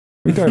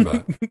 What are you talking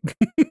about?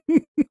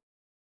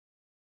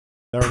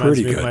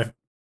 That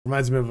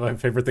reminds me of my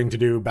favorite thing to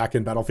do back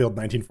in Battlefield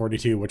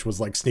 1942, which was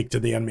like sneak to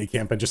the enemy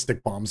camp and just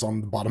stick bombs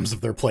on the bottoms of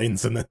their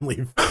planes and then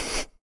leave.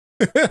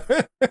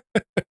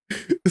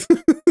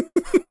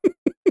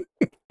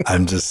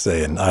 I'm just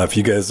saying, if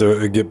you guys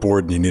get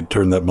bored and you need to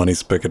turn that money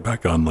spigot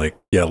back on, like,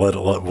 yeah,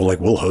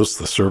 we'll host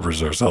the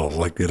servers ourselves.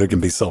 Like, it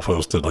can be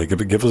self-hosted. Like, if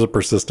it gives us a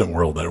persistent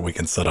world that we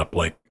can set up,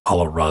 like, a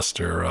la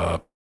Rust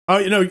or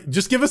you know,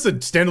 just give us a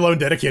standalone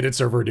dedicated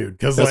server, dude.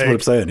 Because that's what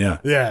I'm saying.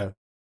 Yeah.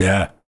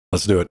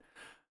 Let's do it.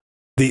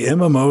 The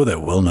MMO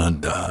that will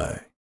not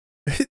die.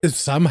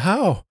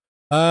 Somehow.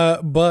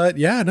 But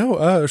yeah,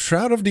 no,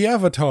 Shroud of the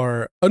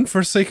Avatar,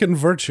 Unforsaken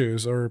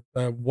Virtues, or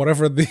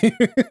whatever the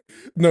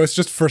no, it's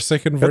just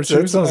Forsaken Virtues.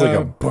 It sounds like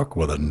a book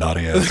with a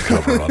naughty ass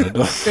cover on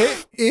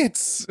it.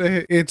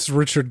 It's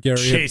Richard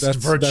Garriott.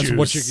 That's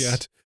what you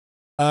get.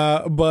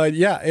 But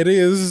yeah, it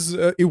is.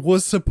 It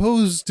was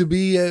supposed to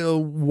be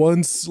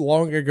once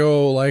long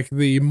ago, like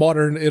the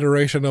modern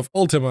iteration of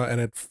Ultima, and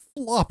it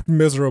flopped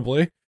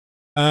miserably.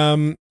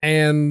 And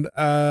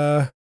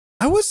I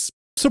was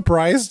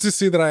surprised to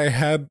see that I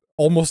had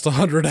almost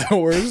 100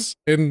 hours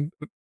in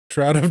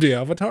Shroud of the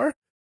Avatar,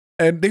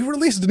 and they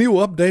released a new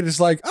update. It's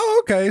like,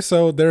 oh, okay,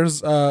 so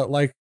there's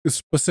like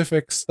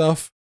specific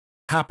stuff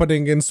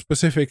happening in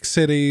specific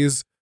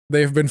cities.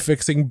 They've been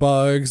fixing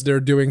bugs. They're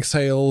doing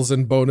sales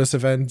and bonus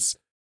events,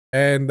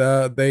 and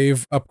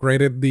they've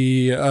upgraded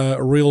the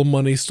real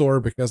money store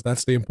because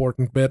that's the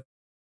important bit.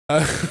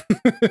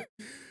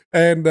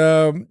 And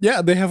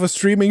yeah, they have a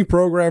streaming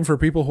program for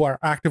people who are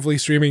actively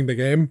streaming the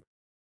game.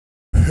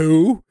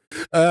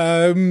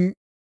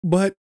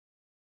 But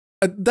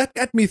that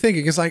got me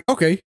thinking. It's like,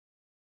 okay,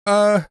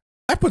 I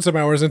put some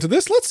hours into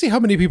this. Let's see how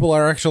many people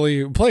are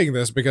actually playing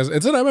this, because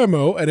it's an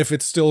MMO, and if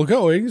it's still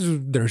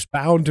going, there's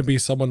bound to be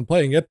someone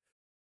playing it.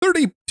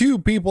 32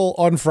 people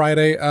on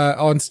Friday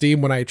on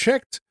Steam when I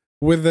checked,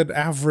 with an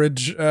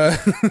average of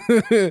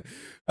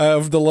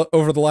over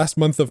the last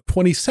month of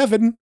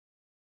 27.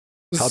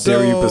 How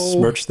dare you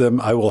besmirch them?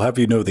 I will have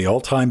you know the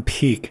all-time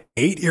peak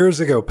 8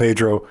 years ago,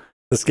 Pedro.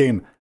 This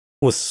game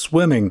was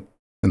swimming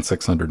in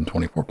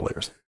 624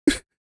 players.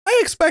 I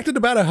expected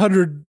about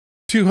 100,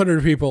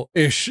 200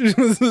 people-ish.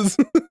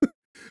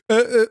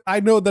 I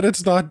know that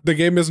it's not, the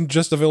game isn't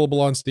just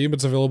available on Steam,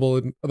 it's available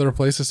in other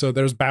places, so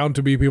there's bound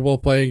to be people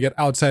playing it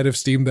outside of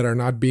Steam that are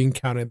not being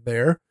counted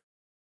there.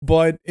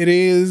 But it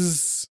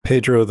is...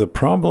 Pedro, the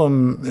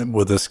problem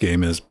with this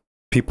game is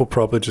people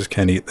probably just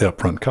can't eat the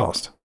upfront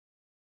cost.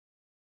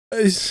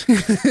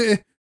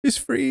 It's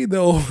free,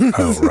 though.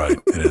 Oh, right.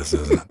 It is,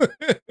 isn't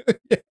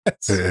it?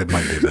 Yes. It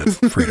might be a bit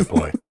free to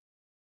play.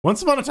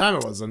 Once upon a time,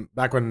 it wasn't.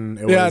 Back when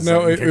it Yeah, was.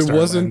 no, in it Kickstarter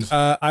wasn't.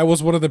 land. I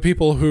was one of the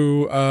people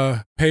who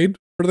paid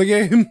for the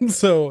game,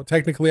 so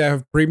technically I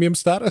have premium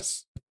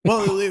status.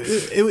 Well,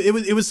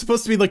 it was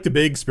supposed to be like the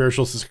big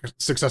spiritual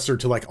successor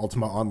to like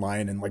Ultima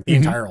Online and like the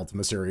entire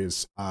Ultima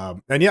series.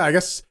 And yeah, I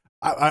guess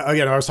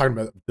again, I was talking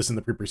about this in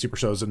the pre super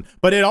shows,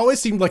 but it always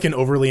seemed like an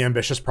overly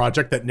ambitious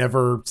project that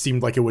never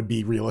seemed like it would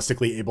be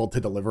realistically able to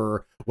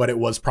deliver what it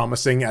was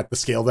promising at the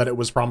scale that it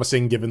was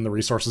promising, given the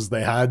resources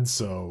they had.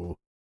 So,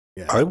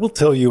 yeah, I will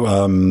tell you,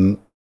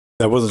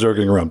 I wasn't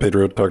joking around.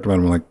 Pedro talked about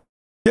it. I'm like,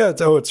 yeah,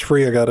 it's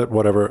free. I got it.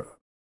 Whatever.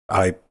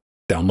 I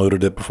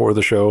downloaded it before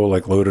the show,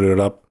 like loaded it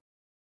up.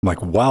 I'm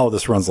like, wow,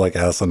 this runs like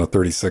ass on a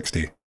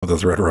 3060 with a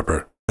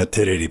Threadripper at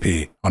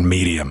 1080p on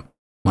medium.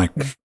 I'm like,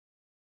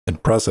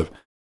 impressive.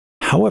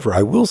 However,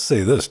 I will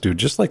say this, dude,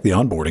 just like the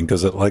onboarding,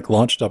 because it like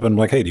launched up and I'm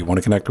like, hey, do you want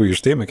to connect with your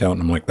Steam account?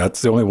 And I'm like,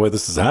 that's the only way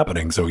this is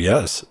happening. So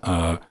yes.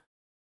 And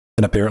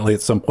apparently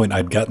at some point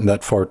I'd gotten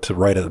that far to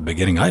right at the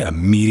beginning. I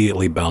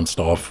immediately bounced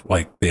off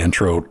like the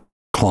intro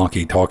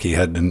clonky talky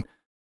head and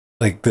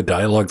like the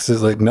dialogue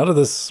says like none of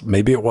this,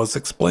 maybe it was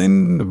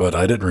explained, but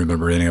I didn't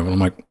remember any of it.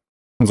 I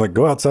was like,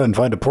 go outside and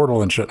find a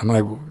portal and shit. I'm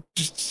like,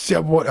 yeah,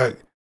 what?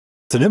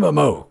 It's an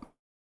MMO.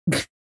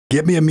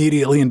 Get me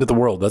immediately into the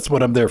world. That's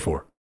what I'm there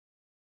for.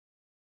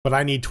 but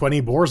I need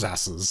 20 boars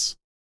asses.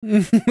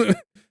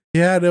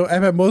 Yeah, no,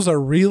 MMOs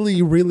are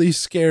really, really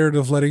scared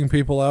of letting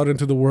people out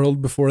into the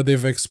world before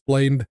they've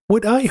explained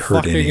Would I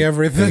hurt fucking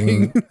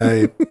everything.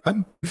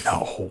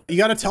 No. You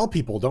got to tell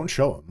people, don't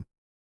show them.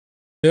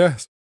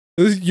 Yes.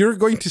 You're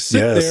going to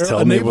sit there,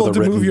 tell me unable with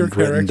a to move your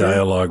written character.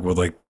 dialogue with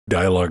like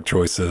dialogue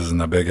choices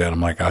and the big head.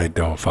 I'm like, I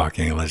don't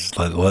fucking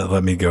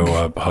let me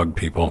go hug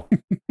people.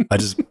 I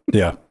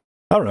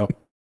don't know.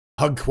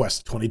 Hug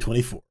Quest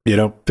 2024.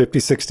 50,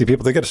 60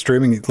 people, they got a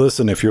streaming.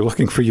 Listen, if you're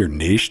looking for your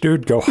niche,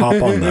 dude, go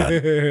hop on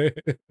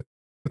that.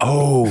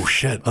 Oh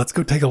shit. Let's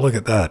go take a look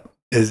at that.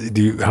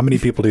 How many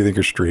people do you think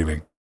are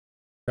streaming?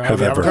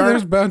 Have ever?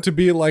 There's bound to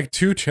be like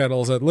 2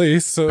 channels at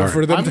least. So All right.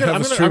 for them to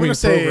have a streaming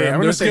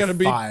program, there's going going to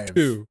be 5.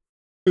 2.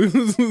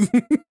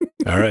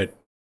 All right.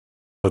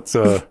 Let's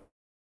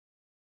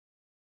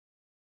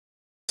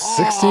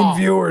 16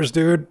 viewers,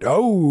 dude.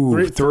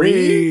 Oh,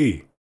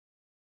 three.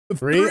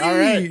 3. All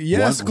right.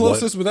 Yes,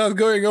 closest without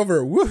going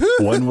over. Woohoo!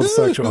 One with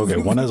sexual. Okay,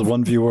 one has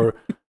 1 viewer.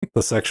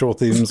 The sexual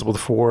themes with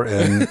 4,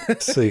 and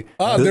see.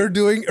 They're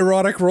doing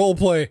erotic role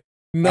play.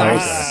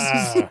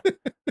 Nice.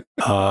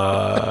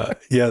 Yeah,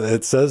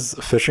 it says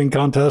fishing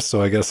contest,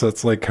 so I guess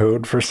that's like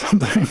code for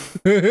something.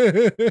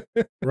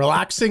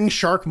 Relaxing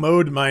shark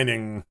mode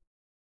mining.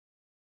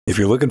 If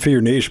you're looking for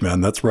your niche,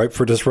 man, that's ripe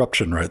for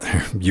disruption right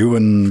there. You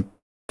and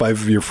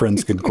 5 of your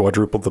friends can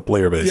quadruple the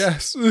player base.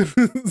 Yes.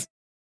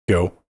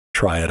 Go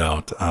try it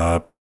out.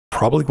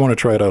 Probably want to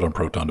try it out on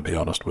Proton, to be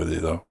honest with you,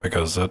 though,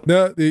 because if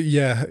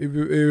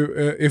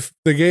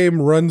the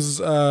game runs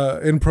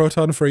in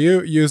Proton for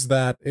you, use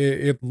that.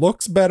 It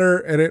looks better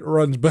and it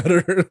runs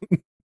better.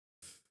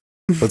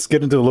 Let's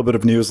get into a little bit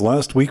of news.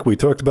 Last week, we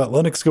talked about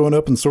Linux going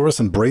open source,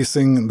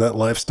 embracing that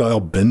lifestyle,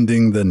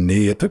 bending the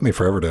knee. It took me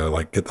forever to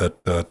like get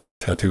that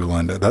tattoo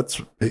lined up.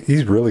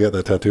 He's really got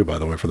that tattoo, by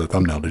the way, for the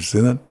thumbnail. Did you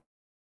see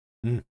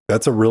that?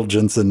 That's a real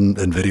Jensen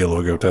NVIDIA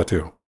logo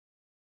tattoo.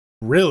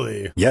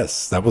 Really?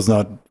 Yes, that was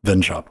not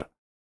Vin shopped.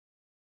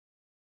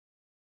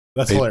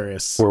 That's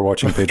hilarious. We're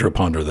watching Pedro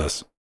ponder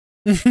this.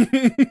 Do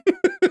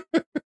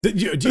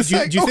you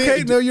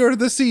think, no, you're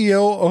the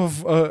CEO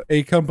of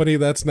a company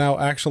that's now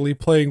actually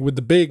playing with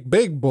the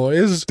big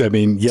boys. I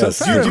mean, yes,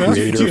 So you're fair the enough.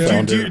 creator,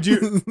 founder.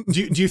 do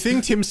you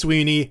think Tim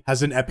Sweeney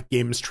has an Epic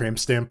Games tramp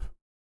stamp?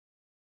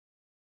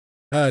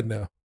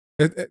 No.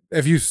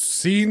 Have you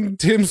seen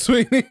Tim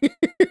Sweeney?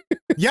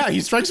 Yeah,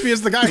 he strikes me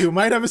as the guy who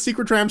might have a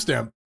secret tramp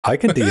stamp. I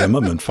can DM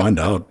him and find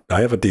out. I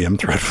have a DM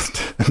thread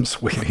with Tim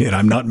Sweeney, and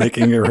I'm not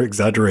making or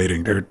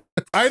exaggerating, dude.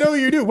 I know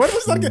you do. What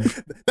was that?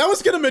 That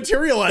was going to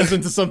materialize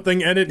into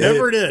something, and it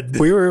never did. I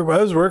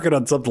was working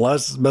on something.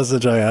 Last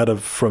message I had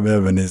from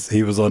him, and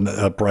he was on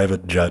a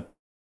private jet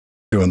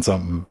doing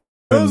something.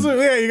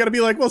 Yeah, you got to be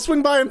like, well,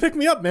 swing by and pick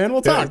me up, man.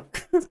 We'll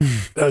talk.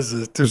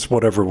 That's just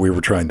whatever we were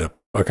trying to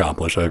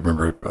accomplish. I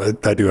remember. I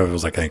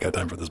was like, I ain't got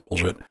time for this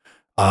bullshit.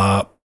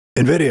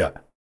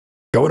 NVIDIA.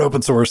 Going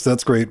open source,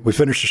 that's great. We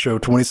finished the show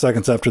 20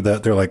 seconds after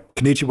that. They're like,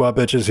 Konnichiwa,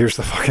 bitches. Here's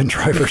the fucking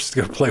drivers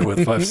to go play with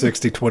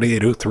 560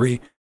 2803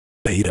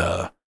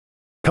 beta.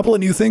 Couple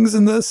of new things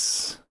in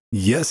this.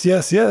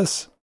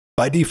 Yes.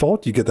 By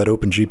default, you get that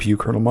open GPU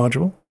kernel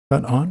module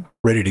on,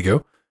 ready to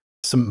go.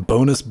 Some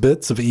bonus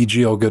bits of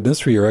EGL goodness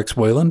for your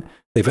X-Wayland.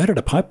 They've added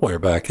a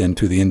pipewire back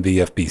into the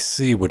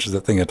NVFBC, which is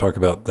the thing I talk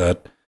about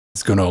that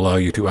is going to allow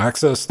you to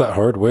access that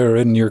hardware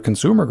in your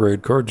consumer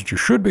grade card that you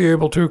should be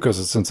able to,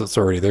 because since it's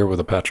already there with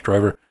a patch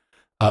driver.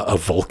 A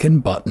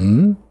Vulkan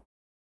button.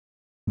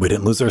 We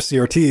didn't lose our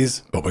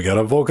CRTs, but we got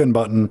a Vulkan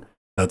button.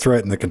 That's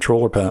right, in the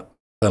controller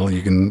panel,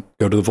 you can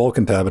go to the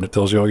Vulkan tab and it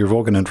tells you all your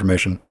Vulkan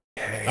information.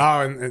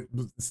 Oh, and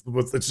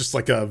it's just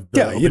like a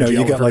Yeah, you know,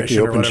 you got like the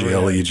information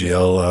or whatever,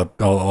 OpenGL,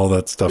 EGL, all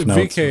that stuff now.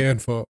 VK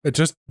info. It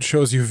just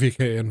shows you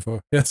VK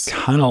info. Yes.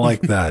 Kind of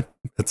like that.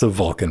 It's a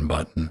Vulcan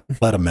button.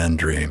 Let a man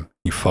dream.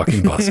 You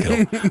fucking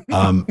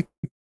buzzkill.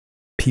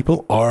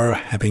 People are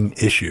having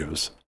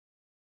issues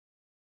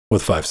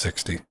with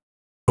 560.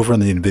 Over on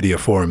the NVIDIA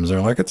forums,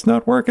 they're like, it's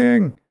not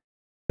working.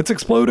 It's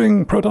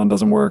exploding. Proton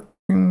doesn't work.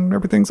 And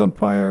everything's on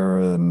fire.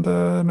 And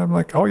I'm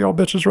like, oh, y'all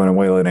bitches running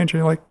away, ain't you?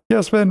 You're like,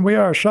 yes, Ben, we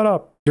are. Shut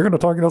up. You're going to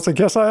talk. And I was like,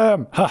 yes, I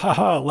am. Ha ha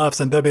ha.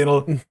 Laughs and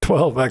Debian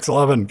 12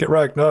 X11. Get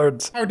wrecked,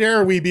 nerds. How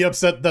dare we be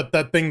upset that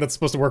that thing that's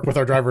supposed to work with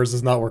our drivers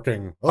is not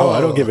working? Oh,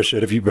 I don't give a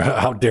shit if you.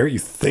 How dare you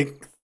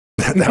think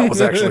that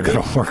was actually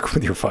going to work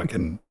with your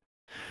fucking.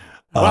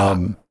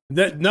 Wow.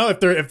 No, if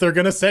they're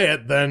gonna say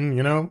it, then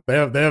you know they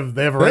have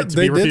a right to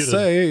be refuted. They did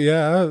say,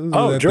 yeah.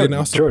 Oh, Jordan, they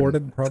now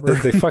supported proper.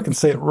 They fucking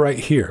say it right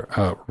here,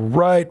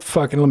 right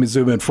fucking. Let me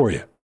zoom in for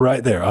you,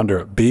 right there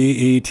under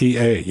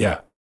BETA.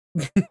 Yeah,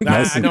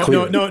 nice and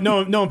clear.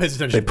 No one pays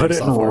attention. They put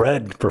it in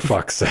red for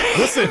fuck's sake.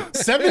 Listen,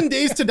 7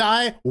 Days to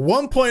Die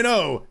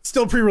 1.0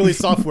 still pre-release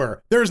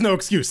software. There's no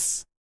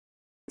excuse.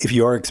 If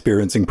you are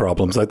experiencing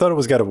problems, I thought it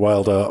was kind of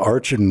wild.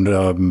 Arch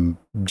and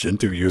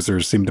Gentoo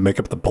users seem to make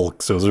up the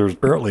bulk, so there's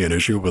apparently an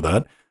issue with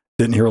that.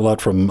 Didn't hear a lot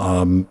from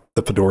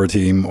the Fedora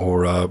team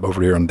or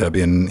over here on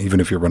Debian, even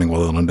if you're running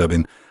well on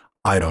Debian.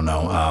 I don't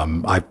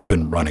know. I've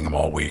been running them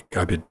all week.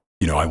 I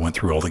went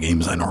through all the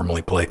games I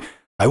normally play.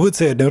 I would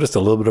say I noticed a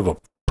little bit of a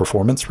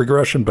performance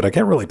regression, but I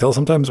can't really tell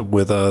sometimes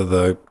with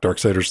the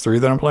Darksiders 3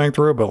 that I'm playing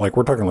through, but like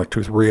we're talking like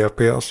 2-3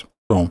 FPS.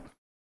 So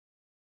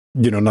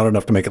not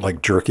enough to make it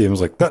like jerky. It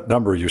was like that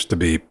number used to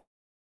be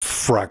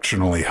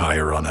fractionally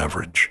higher on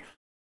average.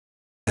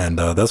 And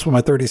that's with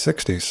my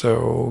 3060.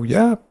 So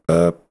yeah,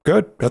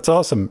 good. That's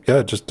awesome.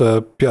 Yeah, just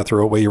throw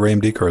away your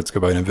AMD cards. Go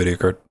buy an NVIDIA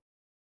card.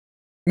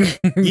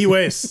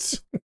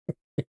 E-waste.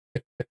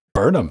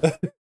 Burn them.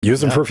 Use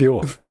them for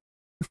fuel.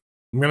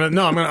 I'm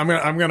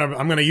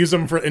gonna use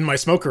them in my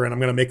smoker, and I'm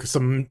gonna make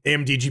some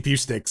AMD GPU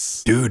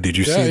steaks. Dude, did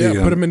you see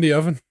the put them in the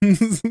oven.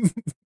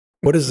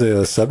 What is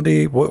the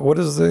 70? What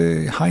is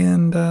the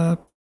high-end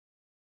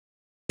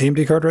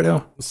AMD card right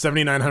now?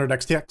 7900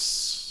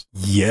 XTX.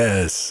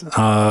 Yes,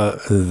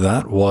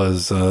 that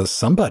was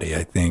somebody.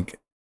 I think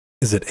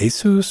is it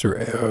Asus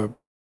or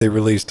they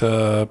released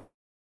a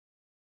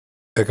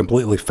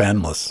completely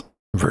fanless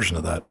version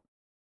of that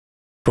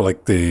for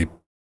like the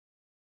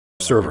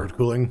server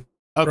cooling.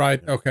 Oh,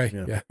 right. Okay.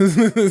 Yeah.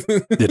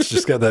 It's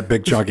just got that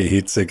big chunky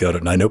heatsink on it,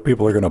 and I know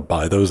people are going to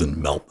buy those and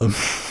melt them.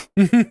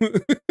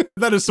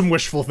 That is some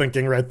wishful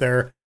thinking right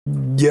there.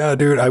 Yeah,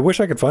 dude. I wish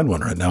I could find one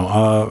right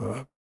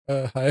now.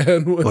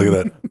 High-end one. Look at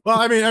that. Well,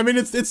 I mean,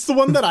 it's the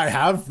one that I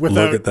have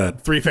without look at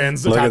that. 3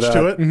 fans attached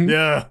to it. Mm-hmm.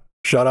 Yeah.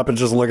 Shut up and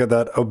just look at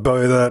that. Oh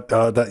boy,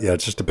 that yeah,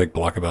 it's just a big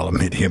block of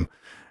aluminium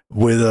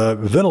with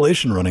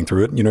ventilation running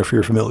through it. If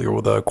you're familiar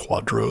with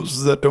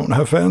quadros that don't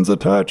have fans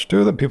attached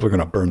to them, people are going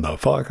to burn the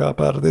fuck up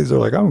out of these. They're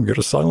like, I'm going to get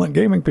a silent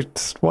gaming.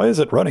 Why is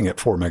it running at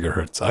 4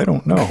 megahertz? I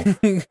don't know.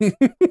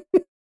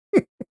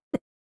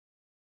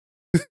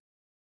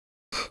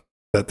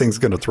 That thing's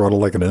going to throttle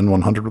like an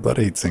N100 with that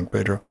heatsink,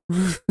 Pedro.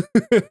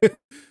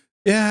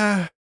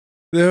 Yeah.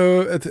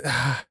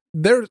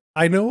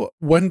 I know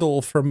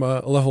Wendell from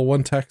Level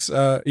 1 Techs,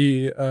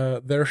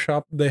 their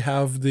shop, they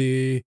have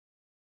the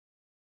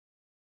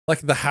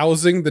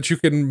housing that you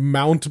can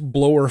mount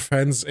blower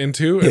fans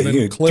into and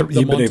then clip them.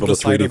 You've been onto able to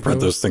the 3D print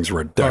those things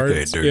for a decade,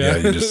 cards. dude. Yeah,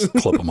 you just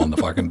clip them on the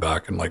fucking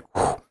back and like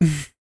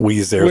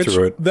wheeze air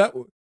through it. That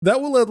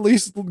will at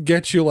least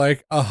get you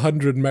like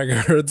 100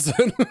 megahertz.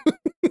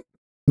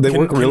 They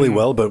work really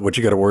well, but what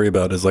you got to worry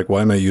about is like,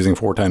 why am I using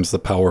 4 times the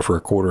power for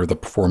a quarter of the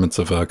performance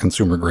of a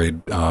consumer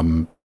grade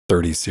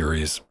 30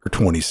 series or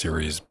 20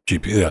 series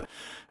GPU? Yeah.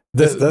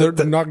 They're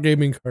not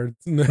gaming cards.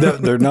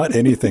 They're not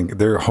anything.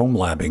 They're home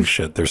labbing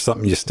shit. There's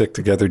something you stick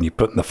together and you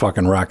put in the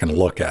fucking rack and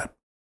look at.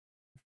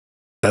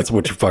 That's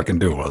what you fucking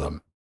do with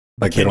them.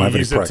 Like, they don't have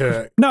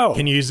any No.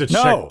 Can you use it to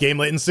check game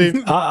latency?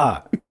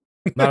 Not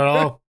at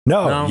all?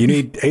 No, you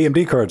need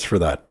AMD cards for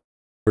that.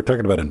 We're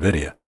talking about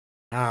NVIDIA.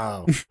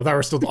 Oh, I thought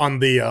we're still on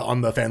the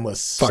fanless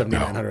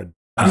 7900.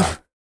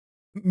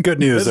 Good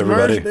news,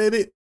 everybody. Merge,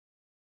 baby.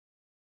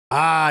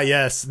 Ah,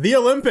 yes, the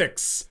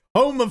Olympics,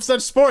 home of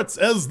such sports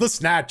as the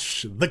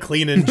snatch, the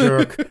clean and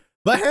jerk,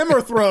 the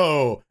hammer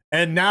throw,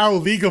 and now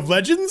League of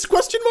Legends? ?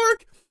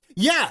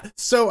 Yeah,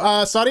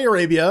 so Saudi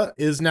Arabia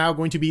is now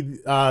going to be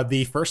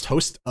the first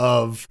host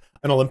of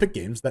an Olympic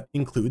Games that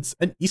includes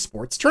an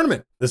esports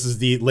tournament. This is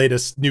the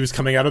latest news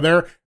coming out of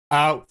there.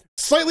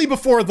 Slightly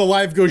before the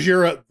live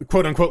Gojira,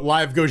 quote unquote,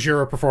 live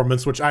Gojira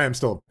performance, which I am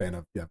still a fan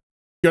of. Yeah,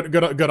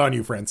 good on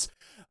you, France.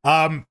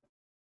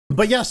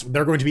 But yes,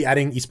 they're going to be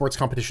adding esports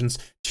competitions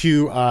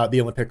to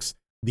the Olympics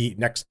the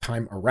next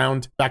time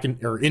around, back in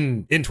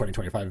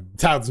 2025,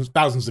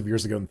 thousands of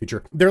years ago in the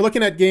future. They're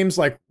looking at games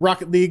like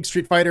Rocket League,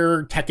 Street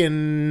Fighter,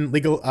 Tekken,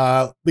 League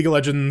of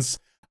Legends.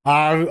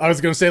 I was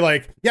going to say,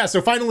 like, yeah,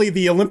 so finally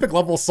the Olympic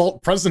level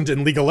salt present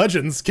in League of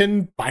Legends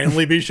can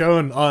finally be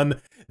shown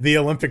on the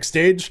Olympic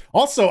stage.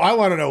 Also, I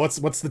want to know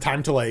what's the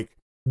time to like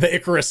the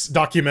Icarus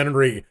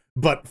documentary,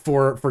 but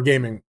for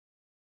gaming.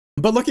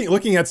 But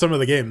looking at some of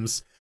the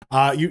games,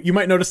 you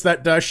might notice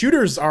that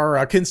shooters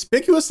are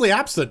conspicuously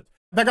absent.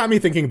 That got me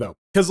thinking though,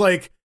 because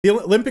like the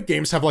Olympic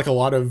Games have like a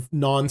lot of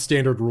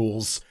non-standard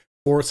rules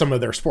for some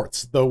of their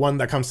sports. The one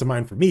that comes to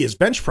mind for me is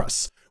bench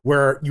press,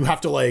 where you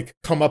have to like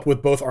come up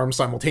with both arms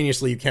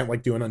simultaneously. You can't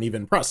like do an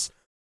uneven press.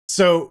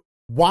 So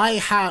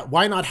why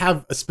not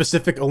have a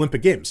specific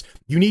Olympic Games?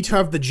 You need to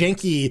have the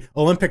janky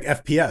Olympic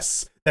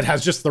FPS that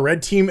has just the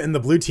red team and the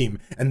blue team,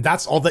 and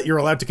that's all that you're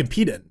allowed to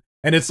compete in.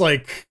 And it's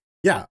like,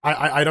 yeah,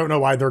 I don't know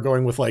why they're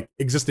going with like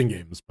existing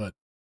games, but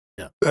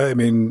yeah. I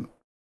mean,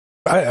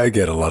 I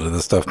get a lot of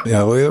this stuff.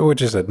 Yeah, what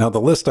you said. Now,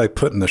 the list I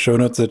put in the show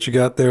notes that you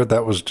got there,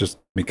 that was just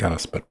me kind of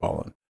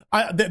spitballing.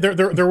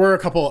 There were a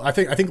couple. I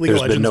think League of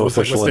Legends. There's been no was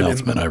official listed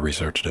announcement. I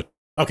researched it.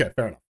 Okay,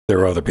 fair enough. There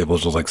were other people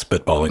just like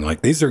spitballing,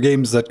 like these are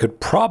games that could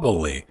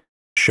probably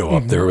show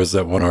up. There was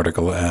that one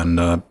article, and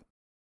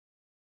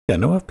yeah,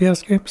 no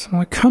FPS games. I'm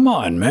like, come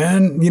on,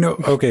 man. You know,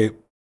 okay.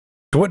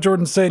 To what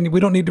Jordan's saying, we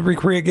don't need to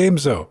recreate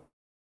games though.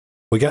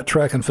 We got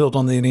track and field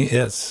on the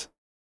NES.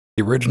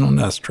 The original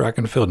NES, track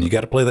and field, and you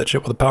got to play that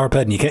shit with a power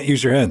pad, and you can't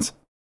use your hands.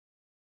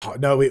 Oh,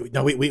 no,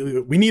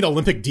 we need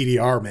Olympic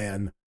DDR,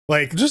 man.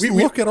 Like, just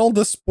look at all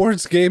the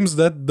sports games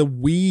that the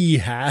Wii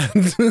had.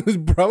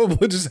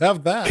 Probably just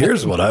have that.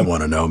 Here's what I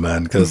want to know,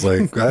 man, because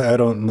like I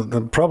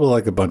don't, probably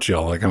like a bunch of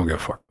y'all, like I don't give a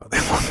fuck about the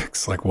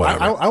Olympics, like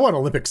whatever. I want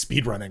Olympic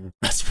speedrunning.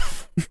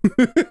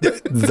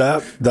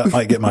 that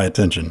might get my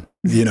attention,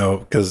 you know,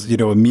 because you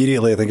know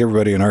immediately I think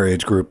everybody in our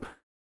age group,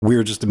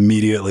 we're just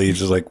immediately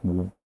just like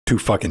too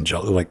fucking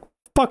jealous, like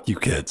fuck you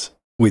kids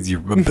with your.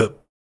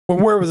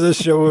 Where was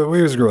this show?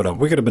 We was growing up.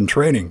 We could have been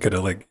training. Could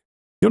have like.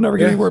 You'll never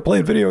get anywhere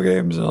playing video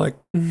games. And like,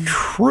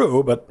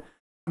 true, but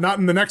not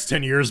in the next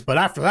 10 years, but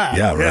after that.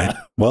 Yeah, right.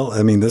 Yeah. Well,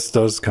 I mean, this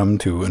does come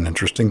to an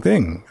interesting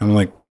thing. I'm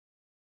like,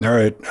 all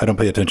right, I don't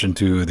pay attention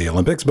to the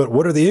Olympics, but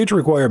what are the age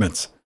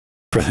requirements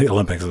for the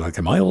Olympics? Like,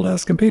 can my old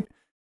ass compete?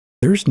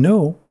 There's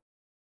no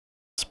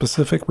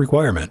specific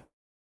requirement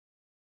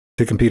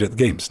to compete at the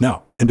games.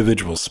 Now,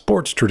 individual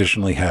sports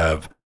traditionally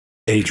have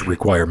age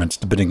requirements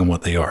depending on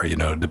what they are, you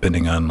know,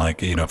 depending on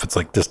like, you know, if it's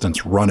like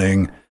distance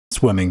running,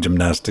 swimming,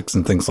 gymnastics,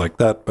 and things like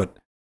that, but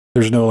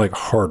there's no like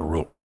hard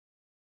rule.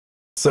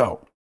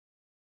 So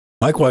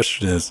my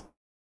question is,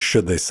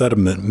 should they set a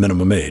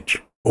minimum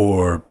age,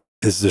 or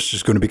is this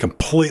just going to be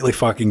completely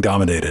fucking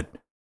dominated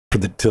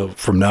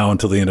from now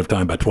until the end of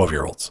time by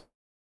 12-year-olds?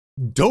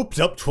 Doped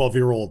up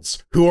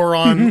 12-year-olds who are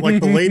on like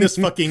the latest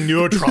fucking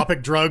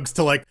nootropic drugs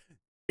to like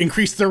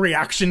increase their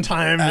reaction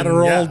time.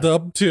 Adderalled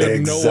up to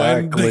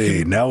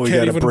exactly. Now we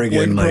got to bring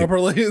in like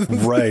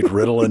right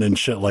Ritalin and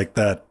shit like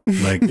that.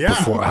 Like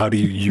before, how do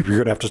you're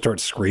gonna have to start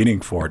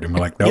screening for it? And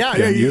we're like, nope,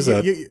 can't use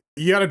that.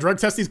 You got to drug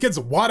test these kids.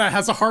 WADA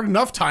has a hard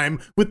enough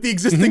time with the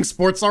existing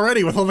sports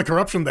already with all the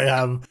corruption they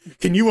have.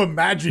 Can you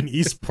imagine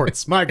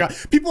esports? My God,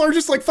 people are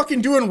just like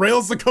fucking doing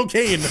rails of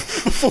cocaine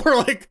before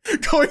like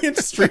going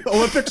into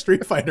Olympic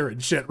Street Fighter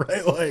and shit,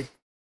 right? Like.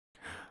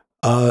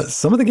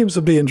 Some of the games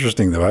would be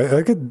interesting though.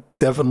 I could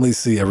definitely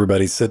see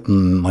everybody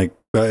sitting like,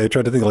 I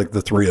tried to think like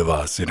the three of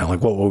us, you know,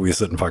 like what would we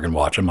sit and fucking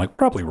watch? I'm like,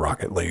 probably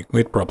Rocket League.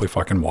 We'd probably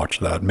fucking watch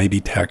that. Maybe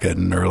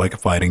Tekken or like a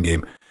fighting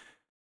game.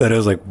 That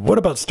is like, what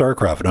about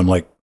StarCraft? And I'm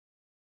like,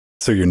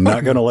 so you're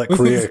not going to let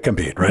Korea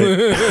compete, right?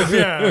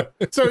 Yeah.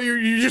 So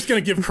you're just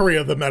going to give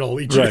Korea the medal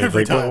each and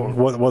every time.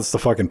 What's the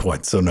fucking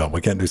point? So no,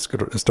 we can't do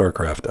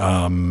StarCraft.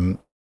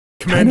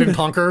 Command and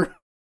Conquer?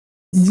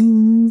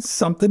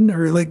 Something,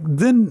 or like,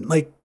 then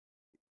like,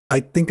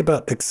 I think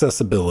about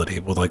accessibility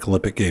with like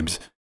Olympic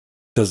Games.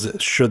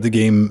 Should the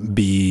game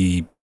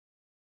be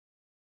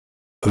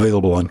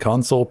available on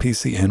console,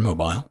 PC, and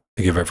mobile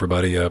to give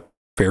everybody a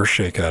fair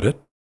shake at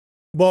it?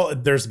 Well,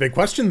 there's a big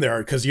question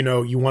there because, you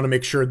know, you want to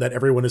make sure that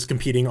everyone is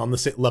competing on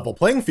the level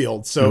playing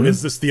field. So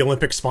is this the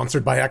Olympics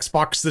sponsored by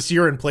Xbox this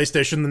year and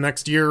PlayStation the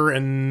next year?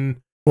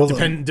 And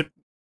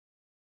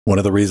one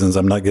of the reasons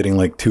I'm not getting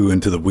like too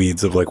into the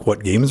weeds of like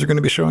what games are going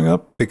to be showing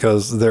up,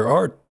 because there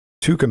are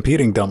two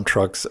competing dump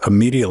trucks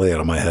immediately out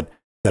of my head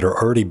that are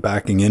already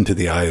backing into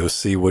the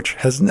IOC, which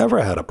has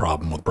never had a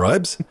problem with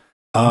bribes.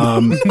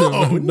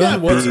 No, not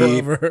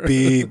whatsoever.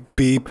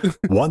 Beep.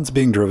 One's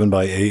being driven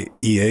by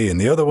EA and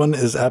the other one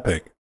is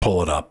Epic.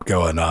 Pull it up,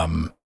 going,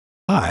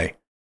 hi.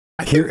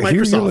 I think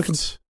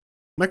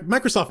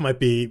Microsoft might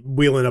be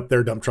wheeling up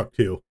their dump truck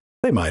too.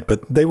 They might,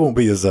 but they won't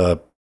be as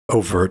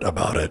overt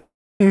about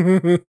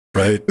it.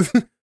 Right?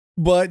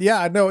 But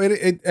yeah, no,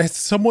 it as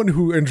someone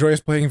who enjoys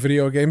playing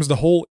video games, the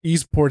whole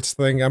esports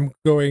thing, I'm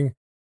going.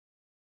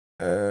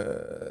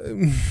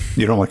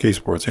 You don't like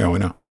esports, yeah, we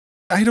know.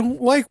 I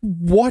don't like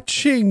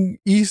watching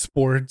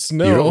esports.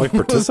 No, you don't like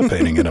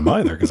participating in them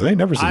either, because I ain't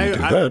never seen you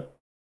do that.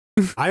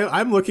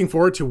 I'm looking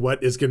forward to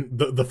what is going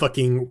the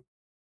fucking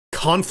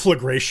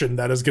conflagration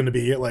that is going to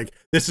be. Like,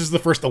 this is the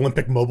first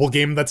Olympic mobile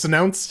game that's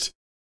announced.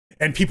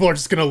 And people are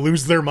just going to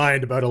lose their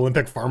mind about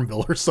Olympic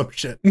Farmville or some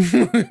shit.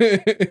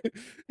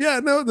 Yeah,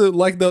 no,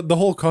 the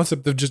whole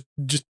concept of just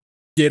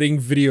getting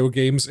video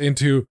games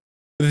into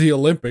the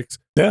Olympics.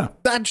 Yeah.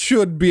 That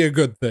should be a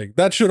good thing.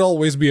 That should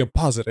always be a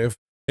positive.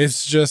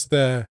 It's just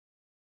how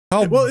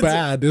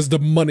bad is the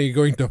money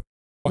going to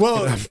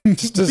well,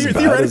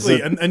 theoretically,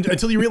 and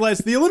until you realize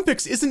the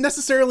Olympics isn't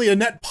necessarily a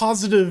net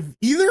positive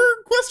either,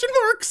 question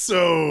mark,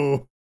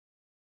 so...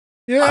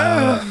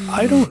 Yeah.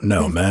 I don't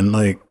know, man.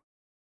 Like,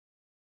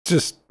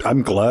 just,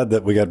 I'm glad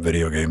that we got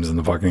video games in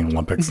the fucking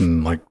Olympics,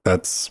 and, like,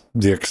 that's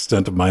the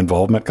extent of my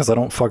involvement, because I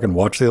don't fucking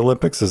watch the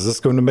Olympics. Is this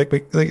going to make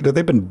me... Like,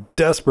 they've been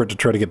desperate to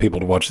try to get people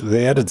to watch.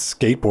 They added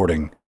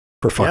skateboarding,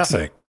 for fuck's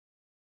sake.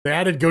 They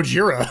added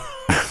Gojira.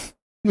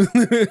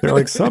 They're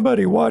like,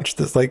 somebody watch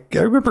this. Like,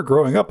 I remember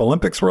growing up,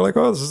 Olympics were like,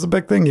 oh, this is a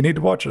big thing, you need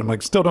to watch it. I'm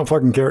like, still don't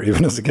fucking care,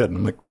 even as a kid.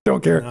 I'm like,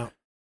 don't care. No.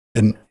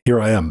 And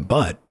here I am.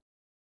 But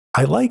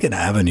I like an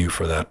avenue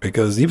for that,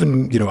 because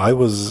even, you know, I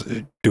was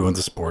doing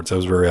the sports. I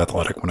was very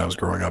athletic when I was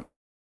growing up.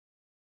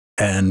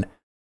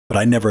 But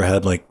I never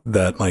had like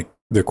that, like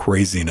the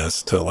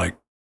craziness to like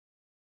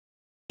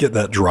get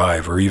that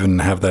drive or even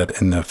have that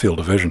in the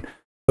field of vision.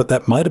 But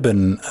that might have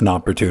been an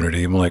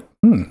opportunity. I'm like,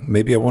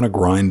 maybe I want to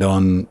grind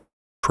on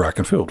track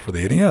and field for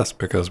the NES,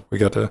 because we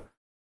got to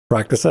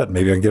practice that.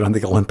 Maybe I can get on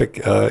the Olympic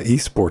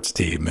esports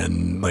team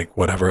and like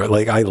whatever.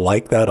 Like, I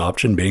like that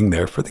option being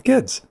there for the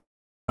kids.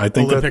 I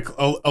think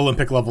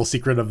Olympic level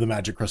secret of the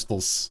magic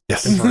crystals.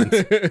 Yes.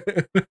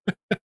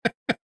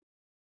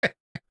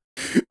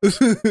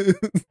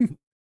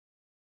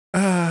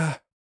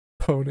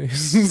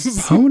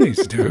 Ponies.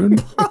 Ponies,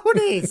 dude.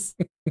 Ponies.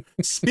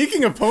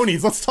 Speaking of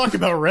ponies, let's talk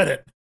about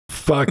Reddit.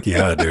 Fuck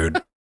yeah,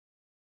 dude.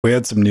 We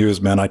had some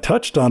news, man. I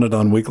touched on it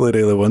on Weekly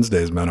Daily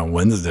Wednesdays, man, on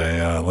Wednesday.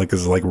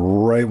 It's like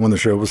right when the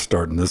show was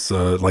starting. This,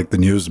 like, the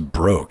news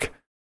broke.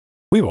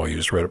 We've all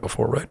used Reddit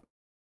before, right?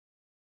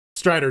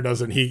 Strider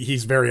doesn't.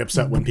 He's very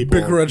upset when people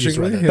use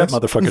Reddit. That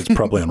motherfucker's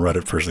probably on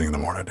Reddit first thing in the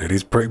morning, dude.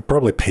 He's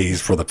probably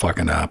pays for the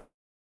fucking app.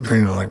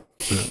 You know, like,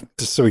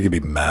 just so he can be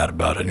mad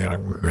about it. You know,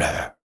 like,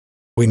 bleh.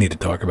 We need to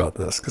talk about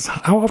this, because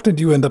how often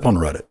do you end up on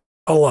Reddit?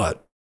 A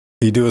lot.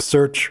 You do a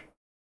search,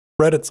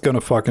 Reddit's going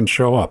to fucking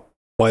show up.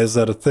 Why is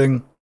that a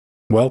thing?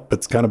 Well,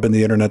 it's kind of been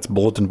the internet's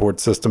bulletin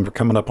board system for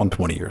coming up on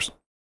 20 years.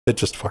 It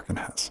just fucking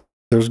has.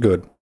 There's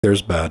good.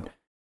 There's bad.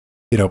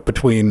 You know,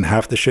 between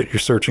half the shit you're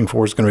searching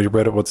for is going to be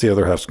Reddit, what's the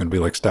other half's going to be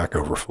like Stack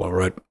Overflow,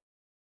 right?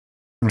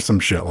 Or some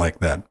shit like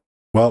that.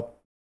 Well,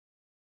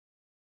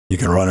 you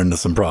can run into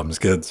some problems,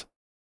 kids.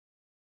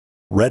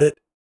 Reddit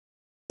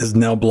is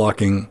now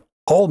blocking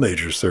all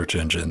major search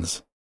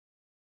engines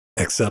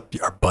except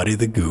our buddy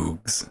the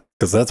Googs.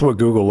 Because that's what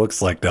Google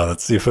looks like now.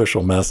 That's the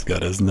official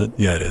mascot, isn't it?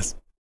 Yeah, it is.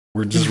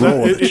 We're just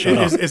rolling it.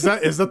 Is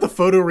that the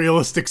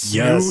photorealistic Smoo?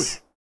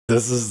 Yes.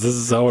 This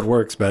is how it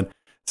works, man.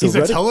 So he's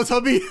a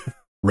Teletubby?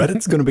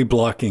 Reddit's going to be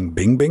blocking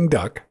Bing Bing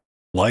Duck,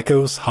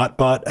 Lycos,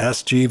 Hotbot,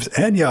 Ask Jeeves,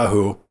 and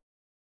Yahoo,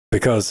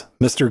 because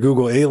Mr.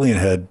 Google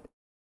Alienhead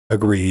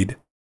agreed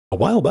a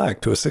while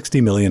back to a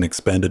 $60 million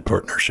expanded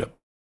partnership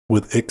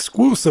with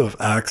exclusive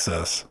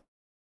access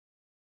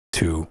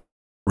to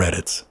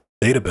Reddit's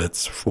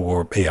databits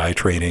for AI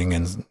training,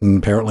 and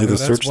apparently the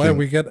search. That's why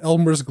we get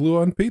Elmer's glue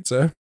on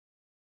pizza.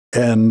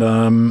 And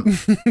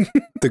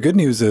the good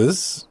news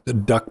is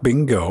Duck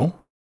Bingo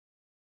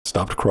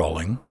stopped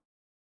crawling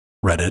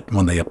Reddit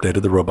when they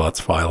updated the robots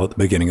file at the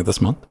beginning of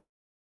this month.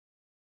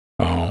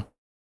 Oh,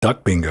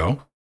 Duck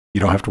Bingo.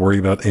 You don't have to worry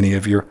about any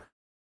of your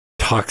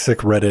toxic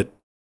Reddit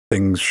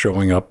things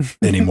showing up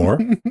anymore.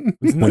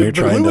 When you're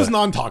trying, the glue is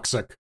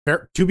non-toxic.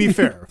 To be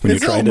fair,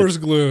 it's Elmer's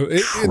glue.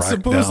 It's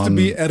supposed to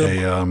be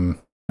edible.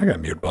 I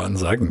got mute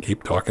buttons. I can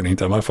keep talking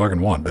anytime I fucking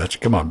want,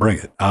 bitch. Come on, bring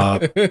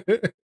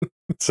it.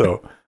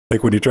 So,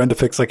 like, when you're trying to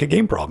fix like a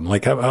game problem,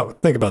 like,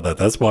 think about that.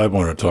 That's why I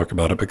wanted to talk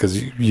about it,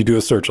 because you do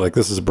a search like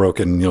this is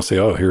broken, and you'll say,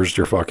 oh, here's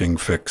your fucking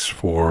fix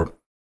for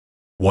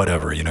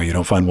whatever. You know, you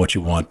don't find what you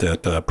want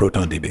at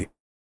Proton DB.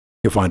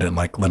 You'll find it in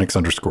like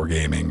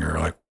Linux_gaming or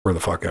like where the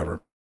fuck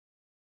ever.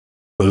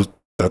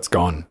 That's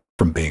gone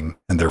from Bing,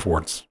 and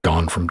therefore it's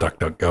gone from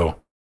DuckDuckGo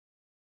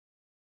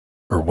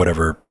or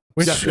whatever.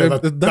 Which that's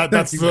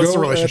the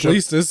relationship. At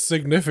least is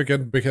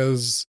significant,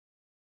 because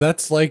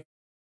that's like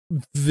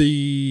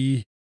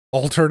the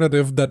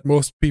alternative that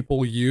most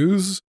people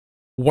use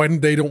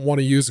when they don't want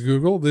to use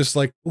Google. This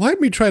like,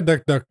 let me try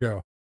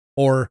DuckDuckGo.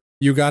 Or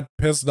you got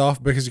pissed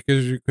off because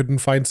you couldn't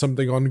find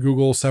something on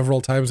Google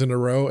several times in a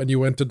row, and you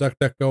went to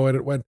DuckDuckGo and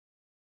it went,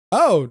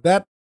 oh,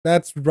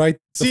 that's right.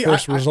 The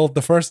first result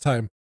the first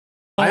time.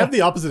 I have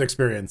the opposite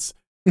experience.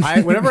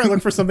 Whenever I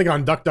look for something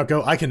on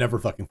DuckDuckGo, I can never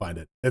fucking find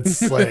it.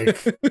 It's like,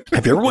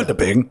 have you ever went to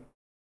Bing?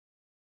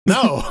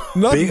 No,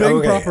 not Bing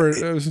proper.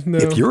 No.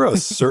 If you're a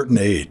certain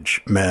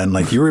age, man,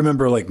 like you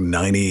remember like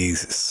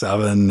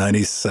 97,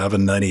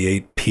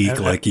 98 peak,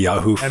 like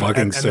Yahoo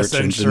fucking search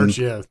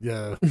engine.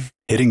 Yeah.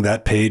 Hitting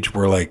that page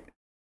where like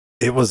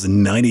it was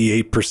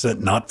 98%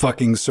 not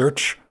fucking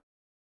search,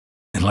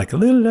 and like a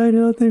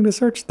little thing to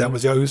search. That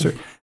was Yahoo search.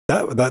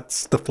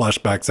 That's the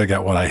flashbacks I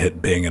got when I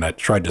hit Bing and I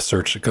tried to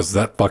search it, because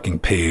that fucking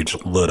page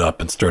lit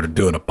up and started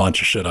doing a bunch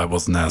of shit I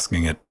wasn't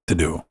asking it to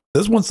do.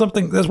 That's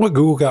what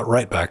Google got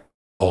right back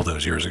all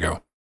those years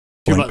ago.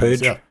 blank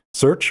page,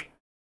 search,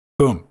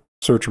 boom,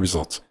 search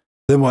results.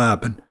 Then what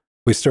happened?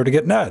 We started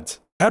getting ads,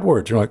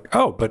 AdWords. You're like,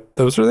 oh, but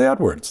those are the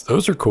AdWords.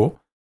 Those are cool.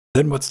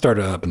 Then what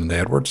started happening? The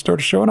AdWords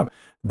started showing up.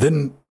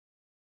 Then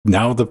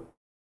now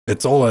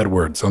it's all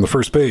AdWords on the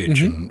first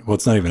page. And well,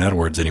 it's not even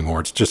AdWords anymore.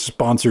 It's just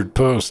sponsored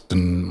posts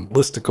and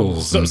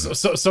listicles.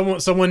 So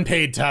someone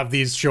paid to have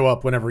these show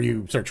up whenever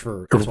you search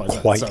for XYZ.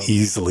 Quite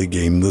easily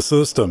game the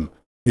system,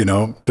 you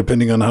know,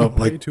 depending on how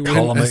like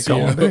column A,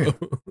 column B.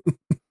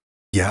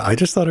 Yeah, I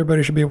just thought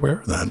everybody should be aware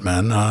of that,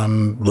 man. A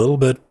little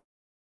bit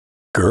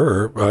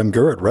I'm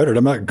Gur at Reddit.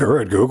 I'm not Gur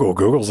at Google.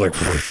 Google's like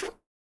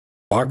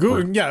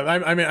Google, yeah,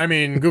 I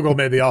mean, Google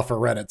made the offer.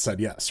 Reddit said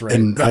yes, right?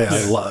 And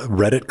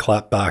Reddit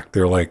clapped back.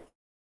 They're like,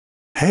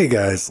 "Hey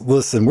guys,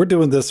 listen, we're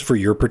doing this for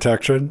your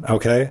protection,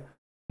 okay?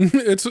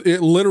 It's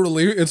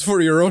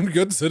for your own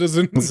good,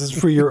 citizen. This is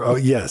for your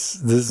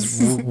yes.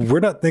 We're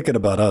not thinking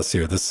about us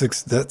here.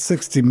 That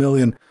 60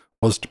 million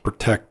was to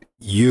protect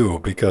you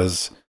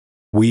because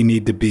we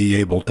need to be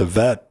able to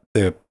vet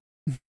the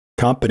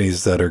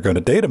companies that are going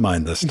to data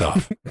mine this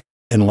stuff."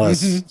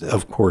 Unless,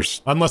 of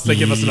course, they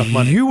give us enough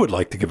money. You would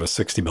like to give us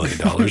 $60 million,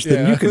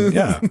 then you can,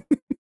 yeah.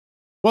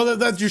 Well,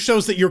 that just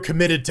shows that you're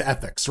committed to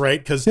ethics, right?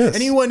 Because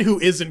anyone who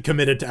isn't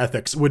committed to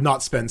ethics would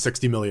not spend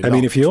 $60 million. I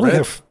mean, if you only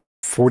have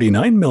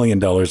 $49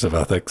 million of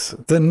ethics,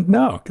 then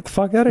no, get the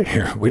fuck out of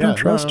here. We don't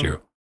trust you.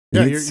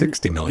 You need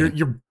 $60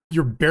 million.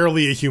 You're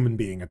barely a human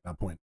being at that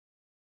point.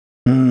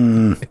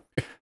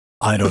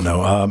 I don't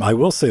know. I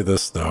will say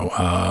this,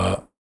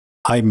 though.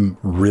 I'm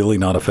really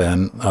not a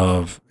fan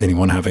of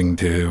anyone having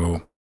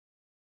to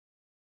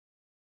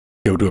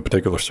go to a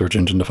particular search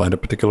engine to find a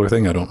particular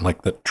thing. I don't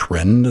like that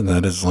trend.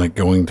 That is like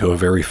going to a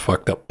very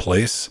fucked up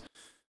place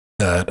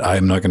that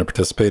I'm not going to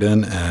participate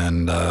in.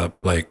 And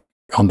like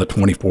on the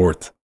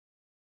 24th,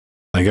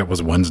 I think it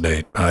was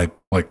Wednesday, I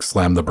like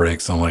slammed the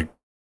brakes. I'm like,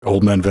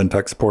 Old Man Vin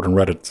tech support on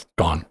Reddit's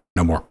gone.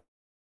 No more.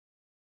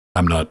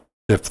 I'm not.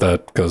 If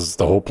that, because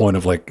the whole point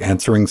of like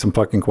answering some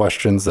fucking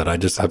questions that I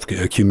just have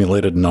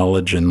accumulated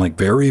knowledge in like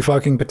very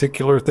fucking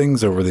particular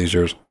things over these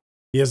years.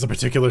 He has a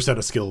particular set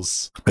of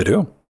skills. I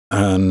do.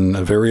 And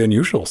a very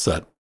unusual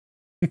set.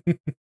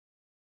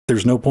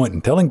 There's no point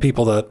in telling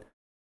people that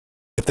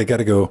if they got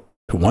to go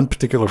to one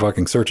particular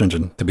fucking search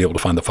engine to be able to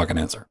find the fucking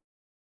answer.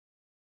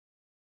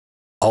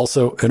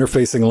 Also,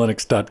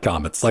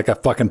 interfacinglinux.com. It's like I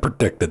fucking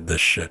predicted this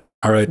shit.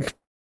 All right.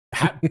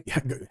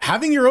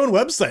 Having your own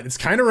website, it's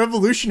kind of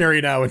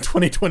revolutionary now in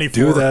 2024.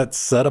 Do that,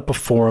 set up a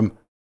forum,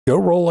 go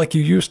roll like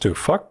you used to.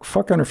 Fuck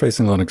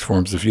Interfacing Linux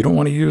forums. If you don't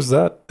want to use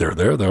that, they're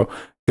there though.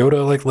 Go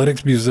to like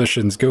Linux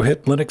Musicians, go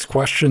hit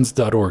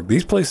linuxquestions.org.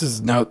 These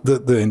places now,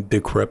 the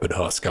decrepit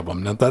husk of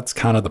them. Now that's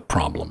kind of the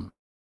problem.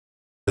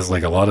 Is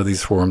like a lot of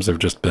these forums have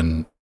just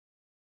been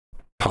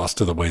tossed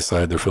to the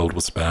wayside. They're filled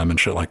with spam and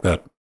shit like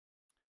that.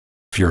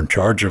 If you're in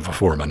charge of a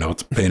forum, I know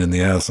it's a pain in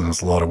the ass and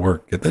it's a lot of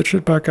work. Get that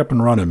shit back up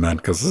and running, man,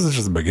 because this is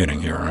just the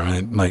beginning here,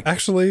 right? Like,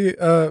 actually,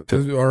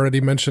 you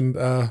already mentioned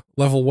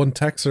level 1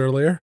 techs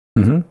earlier.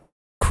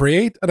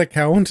 Create an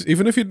account,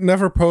 even if you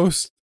never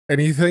post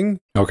anything.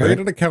 Create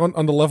an account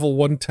on the level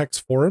 1 techs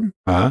forum,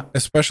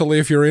 especially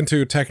if you're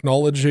into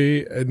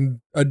technology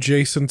and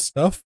adjacent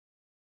stuff.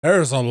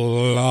 There's a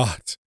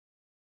lot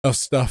of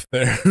stuff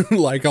there,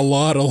 like a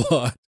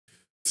lot.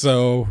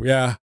 So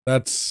yeah,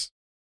 that's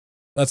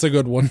a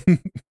good one.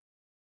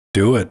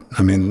 Do it.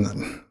 I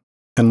mean,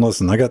 and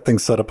listen, I got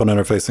things set up on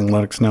Interfacing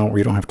Linux now where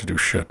you don't have to do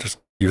shit. Just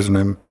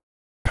username,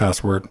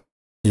 password,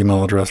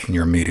 email address, and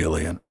you're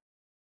immediately in.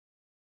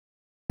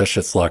 That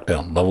shit's locked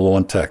down. Level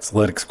 1 text,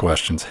 Linux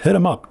questions. Hit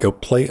them up. Go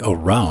play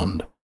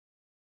around.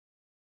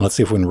 Let's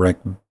see if we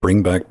can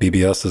bring back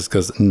BBSs,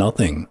 because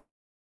nothing.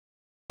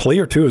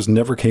 Player 2 has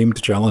never came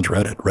to challenge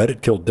Reddit.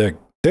 Reddit killed Dig.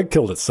 Dig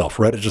killed itself.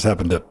 Reddit just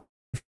happened to...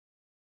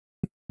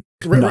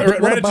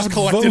 Reddit just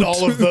collected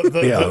all of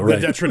the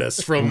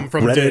detritus from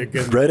Reddit, Dig.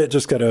 And... Reddit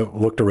just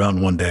looked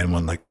around one day and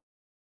went like,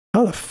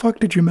 how the fuck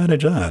did you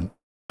manage that?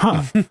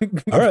 Huh.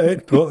 All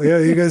right. Well, yeah,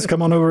 you guys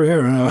come on over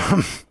here.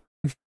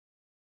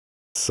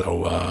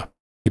 So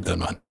keep that in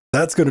mind.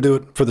 That's going to do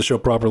it for the show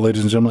proper,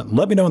 ladies and gentlemen.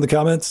 Let me know in the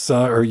comments.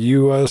 Are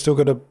you still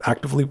going to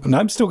actively... And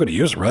I'm still going to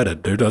use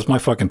Reddit, dude. That's my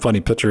fucking funny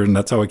picture, and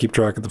that's how I keep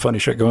track of the funny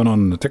shit going on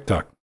in the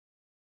TikTok.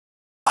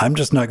 I'm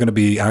just not going to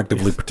be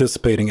actively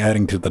participating,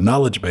 adding to the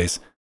knowledge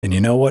base. And you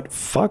know what?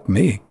 Fuck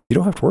me. You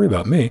don't have to worry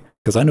about me,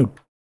 because I know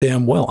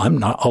damn well I'm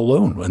not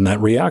alone in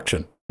that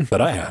reaction that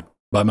I had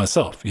by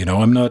myself. You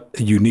know, I'm not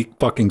a unique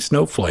fucking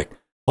snowflake.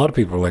 A lot of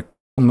people are like,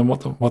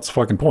 well, what's the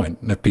fucking point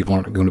if people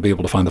aren't going to be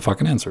able to find the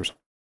fucking answers?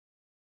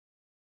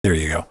 There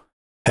you go.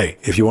 Hey,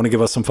 if you want to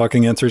give us some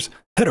fucking answers,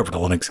 head over to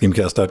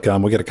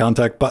linuxgamecast.com. We get a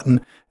contact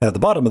button. And at the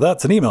bottom of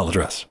that's an email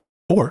address.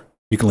 Or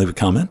you can leave a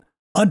comment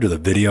under the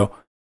video,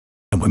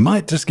 and we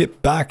might just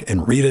get back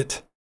and read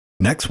it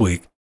next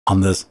week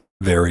on this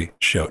very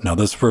show. Now,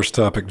 this first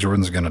topic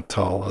Jordan's going to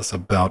tell us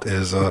about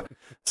is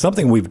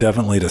something we've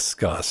definitely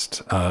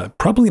discussed,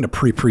 probably in a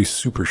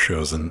pre-super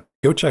shows, and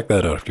go check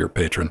that out if you're a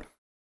patron,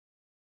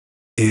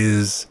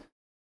 is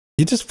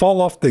you just fall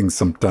off things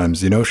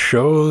sometimes, you know,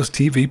 shows,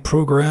 TV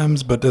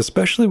programs, but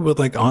especially with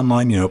like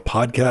online, you know,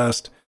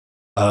 podcast,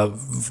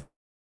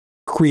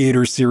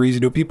 creator series, you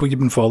know, people you've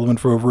been following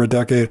for over a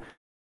decade.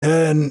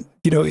 And,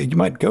 you know, you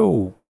might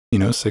go, you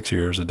know, 6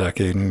 years, a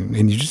decade,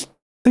 and you just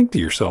think to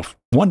yourself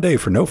one day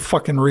for no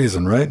fucking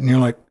reason, right? And you're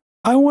like,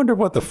 I wonder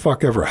what the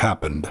fuck ever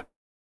happened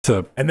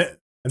to and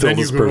then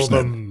you Google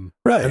them.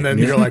 Right. And then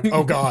you're like,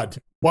 oh God,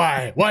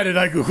 why? Why did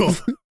I Google?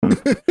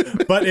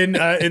 But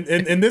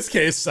in this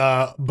case,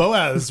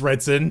 Boaz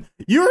writes in,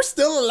 "You're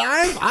still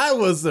alive? I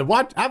was a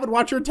avid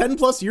watcher 10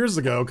 plus years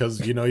ago,"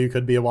 because, you know, you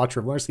could be a watcher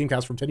of Linux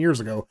Gamecast from 10 years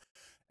ago,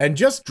 "and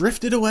just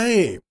drifted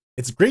away.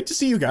 It's great to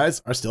see you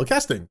guys are still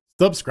casting.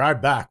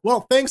 Subscribe back."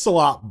 Well, thanks a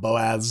lot,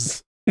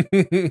 Boaz.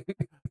 The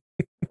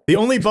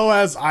only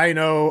Boaz I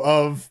know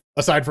of,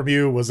 aside from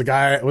you, was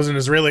an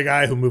Israeli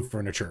guy who moved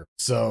furniture.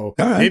 So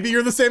maybe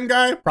you're the same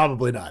guy.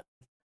 Probably not.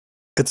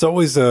 It's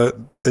always a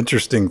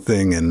interesting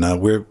thing, and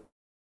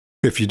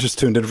if you just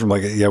tuned in from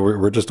like, yeah,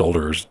 we're just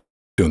older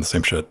doing the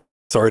same shit.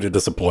 Sorry to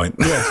disappoint.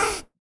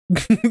 Yeah.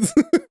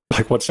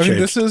 Like, what's changed?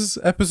 This is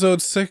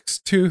episode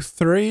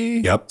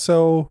 623. Yep.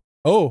 So,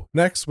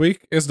 next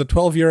week is the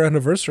 12-year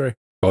anniversary.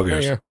 12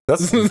 years. Yeah.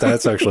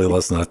 That's actually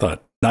less than I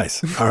thought.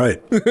 Nice. All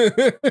right.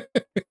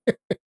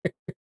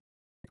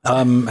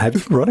 Have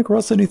you run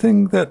across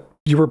anything that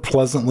you were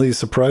pleasantly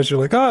surprised? You're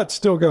like, it's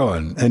still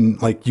going.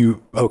 And like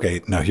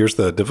now here's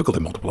the difficulty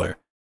multiplier.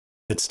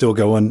 It's still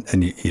going,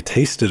 and you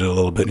tasted it a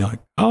little bit, and you're like,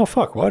 oh,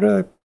 fuck, why did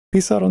I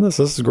peace out on this?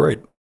 This is great.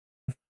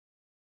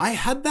 I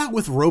had that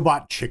with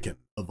Robot Chicken,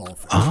 of all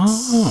things.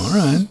 Oh, all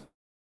right.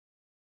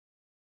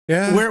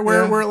 Yeah.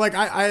 Where like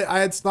I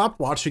had stopped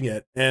watching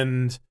it,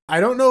 and I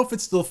don't know if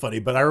it's still funny,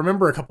 but I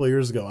remember a couple of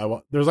years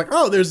ago, there was like,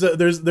 there's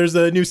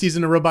a new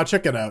season of Robot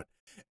Chicken out.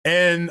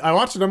 And I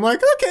watched it. I'm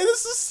like, okay,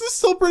 this is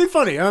still pretty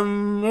funny. All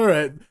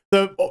right.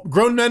 The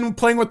grown men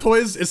playing with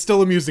toys is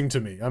still amusing to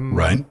me.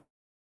 Right.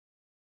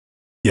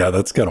 Yeah,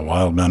 that's kind of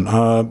wild, man.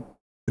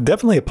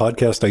 Definitely a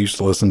podcast I used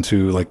to listen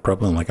to, like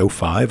probably in like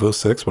 05,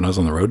 06 when I was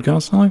on the road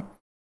constantly.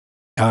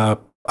 I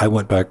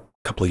went back a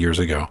couple of years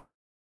ago,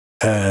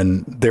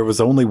 and there was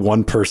only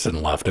one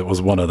person left. It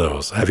was one of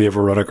those. Have you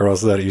ever run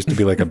across that? It used to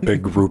be like a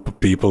big group of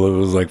people. It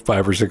was like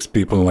 5 or 6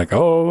 people, and like,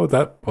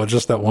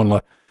 just that one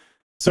left.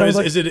 So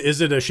is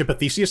it a Ship of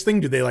Theseus thing?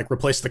 Do they like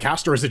replace the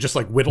cast, or is it just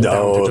like whittled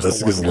down to just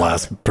this is his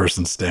last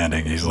person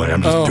standing. He's like,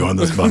 I'm just doing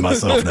this by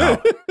myself now.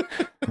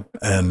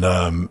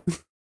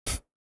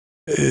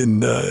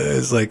 And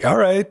it's like, all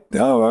right,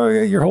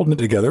 you're holding it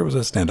together. It was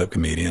a stand-up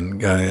comedian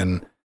guy,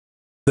 and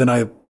then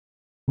I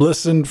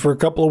listened for a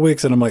couple of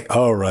weeks, and I'm like,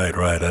 oh, right,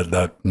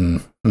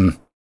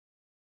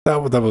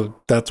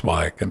 that's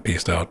why I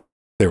pieced out.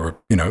 They were,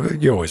 you know,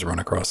 you always run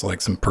across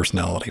like some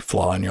personality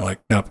flaw, and you're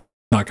like, nope,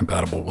 not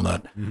compatible with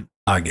that. Mm-hmm.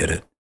 I get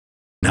it.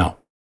 Now,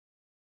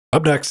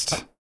 up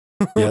next,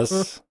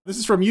 yes. This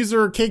is from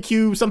user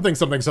KQ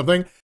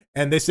something.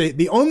 And they say,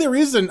 the only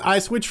reason I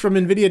switched from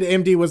NVIDIA to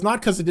AMD was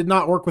not because it did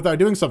not work without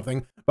doing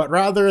something, but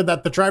rather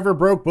that the driver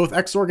broke both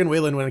Xorg and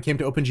Wayland when it came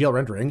to OpenGL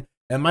rendering,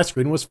 and my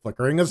screen was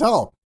flickering as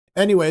hell.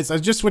 Anyways, I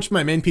just switched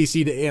my main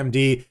PC to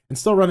AMD and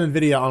still run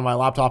NVIDIA on my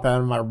laptop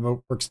and my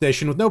remote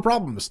workstation with no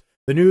problems.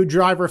 The new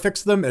driver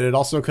fixed them, and it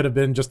also could have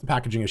been just the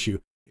packaging issue.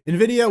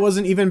 NVIDIA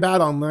wasn't even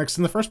bad on Linux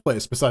in the first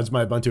place, besides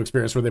my Ubuntu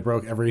experience where they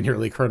broke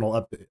nearly every kernel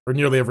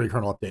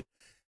update.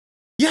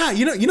 Yeah,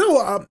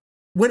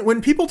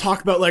 when people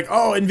talk about like,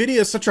 oh,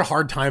 NVIDIA is such a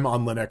hard time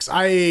on Linux,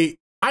 I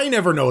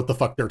never know what the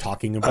fuck they're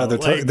talking about.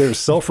 They're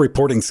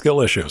self-reporting skill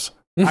issues.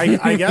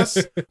 I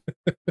guess.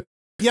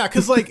 Yeah,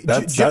 because like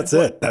that's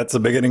it. That's the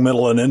beginning,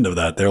 middle, and end of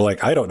that. They're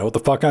like, I don't know what the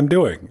fuck I'm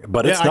doing,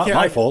 but it's not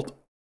my fault.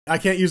 I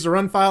can't use a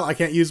run file. I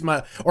can't use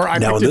now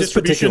in this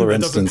particular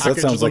instance, that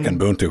sounds like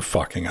Ubuntu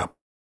fucking up.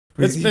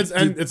 It's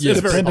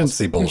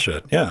dependency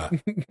bullshit. Yeah.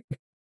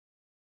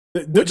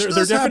 Which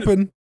does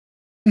happen.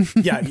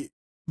 Yeah.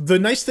 The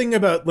nice thing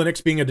about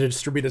Linux being a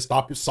distributed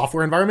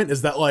software environment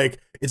is that like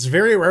it's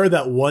very rare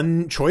that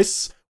one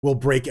choice will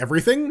break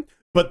everything.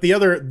 But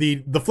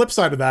the flip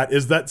side of that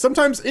is that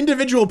sometimes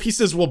individual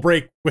pieces will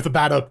break with a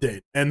bad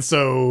update. And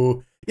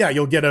so yeah,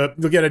 you'll get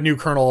a new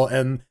kernel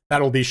and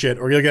that'll be shit,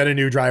 or you'll get a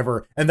new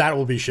driver and that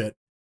will be shit.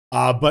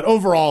 But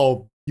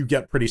overall you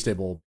get pretty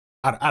stable.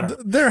 I don't know.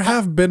 There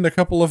have been a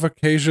couple of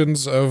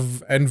occasions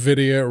of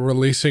NVIDIA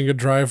releasing a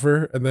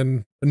driver and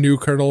then a new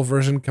kernel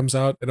version comes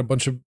out and a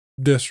bunch of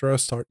distros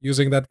start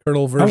using that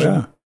kernel version. Oh,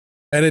 yeah.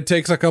 And it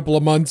takes a couple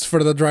of months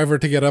for the driver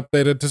to get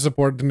updated to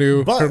support the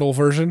new kernel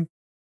version.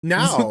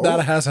 Now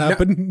that has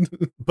happened.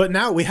 But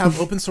now we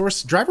have open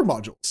source driver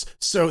modules.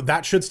 So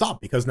that should stop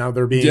because now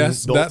they're being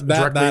built directly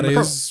that in the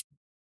is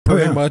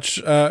pretty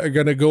much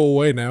going to go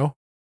away now.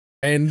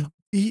 And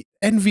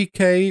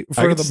NVK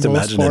for the most part. I can just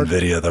imagine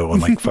NVIDIA though when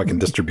like fucking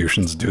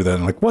distributions do that.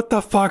 I'm like, what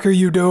the fuck are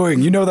you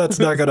doing? You know that's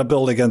not going to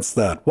build against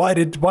that. How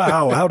did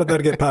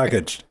that get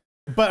packaged?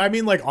 But I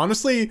mean, like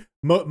honestly,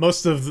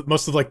 most of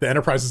like the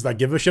enterprises that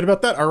give a shit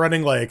about that are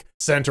running like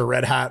Cent or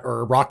Red Hat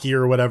or Rocky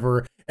or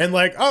whatever, and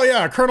like, oh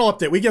yeah, kernel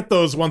update. We get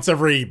those once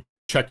every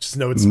check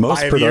notes.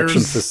 Most 5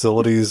 production years.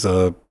 facilities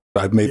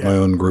I've made my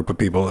own group of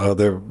people.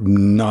 They're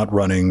not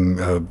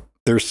running.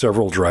 There's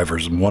several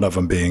drivers, and one of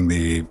them being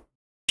the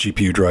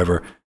GPU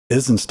driver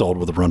is installed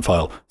with a run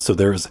file. So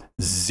there's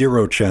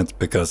zero chance,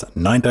 because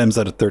 9 times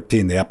out of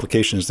 13, the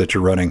applications that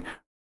you're running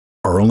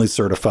are only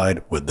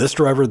certified with this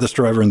driver, and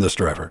this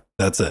driver.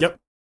 That's it. Yep.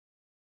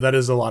 That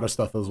is a lot of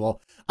stuff as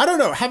well. I don't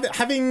know.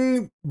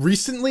 Having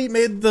recently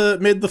made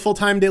the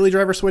full-time daily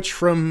driver switch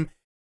from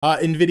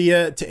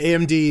NVIDIA to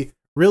AMD,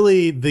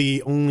 really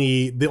the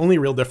only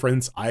real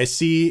difference I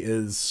see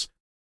is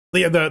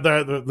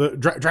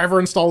the driver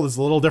install is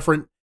a little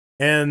different,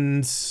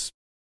 and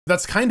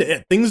that's kind of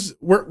it.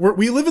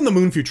 We live in the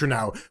moon future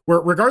now, where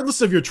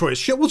regardless of your choice,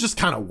 shit will just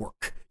kind of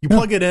work. You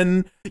plug it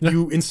in,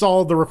 you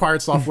install the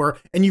required software,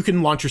 and you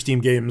can launch your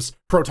Steam games.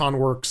 Proton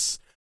works.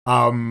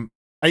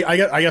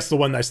 I guess the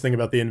one nice thing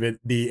about the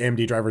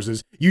AMD drivers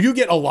is you do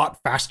get a lot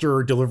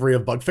faster delivery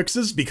of bug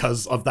fixes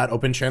because of that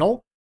open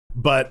channel.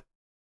 But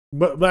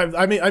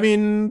I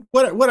mean,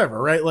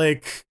 whatever, right?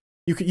 Like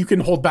you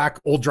can hold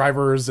back old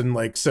drivers and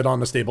like sit on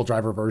a stable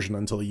driver version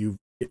until your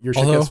shit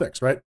gets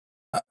fixed, right?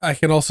 I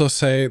can also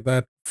say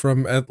that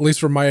at least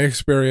from my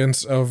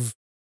experience of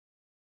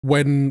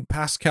when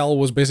Pascal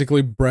was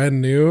basically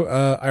brand new,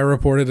 I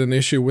reported an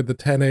issue with the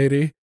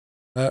 1080.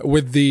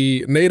 With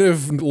the native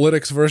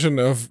Linux version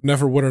of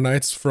Neverwinter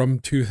Nights from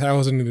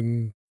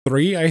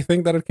 2003, I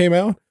think that it came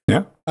out.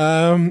 Yeah.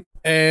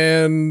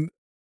 And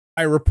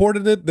I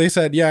reported it. They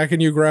said, yeah, can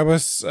you grab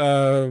us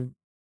a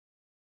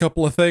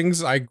couple of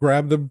things? I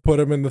grabbed them, put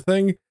them in the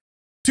thing.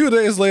 2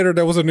 days later,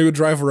 there was a new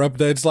driver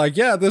update. It's like,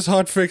 yeah, this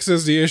hot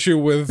fixes the issue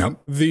with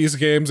these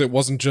games. It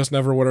wasn't just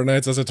Neverwinter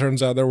Nights. As it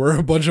turns out, there were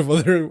a bunch of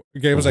other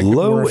games that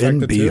were affected. Lo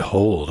and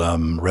behold,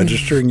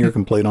 registering your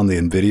complaint on the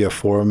NVIDIA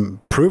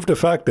forum proved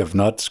effective,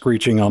 not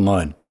screeching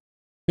online.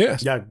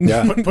 Yes. Yeah.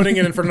 Putting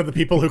it in front of the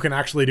people who can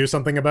actually do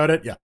something about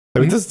it. Yeah. I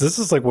mean, this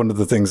is like one of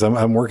the things.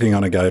 I'm working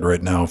on a guide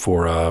right now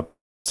for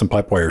some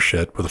Pipewire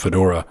shit with a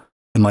Fedora.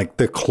 And like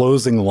the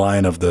closing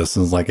line of this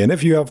is like, and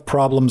if you have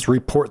problems,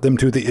 report them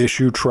to the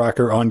issue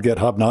tracker on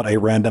GitHub, not a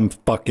random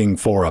fucking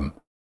forum.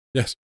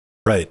 Yes.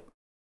 Right.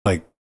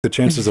 Like the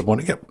chances of one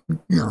to get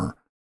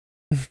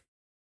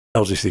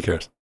LGC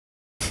cares.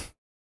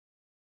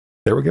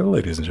 There we go,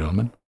 ladies and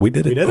gentlemen. We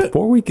did it.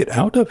 Before we get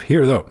out of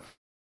here, though,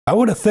 I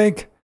want to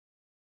thank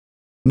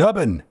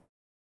Nubbin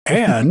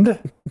and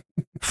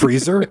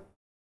Freezer,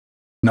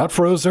 not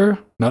Frozer,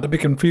 not to be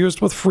confused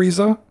with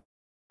Frieza.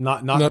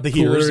 Not the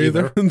heaters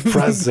either.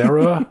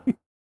 Frazera,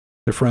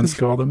 their friends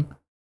call them.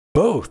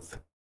 Both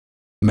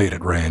made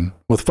it rain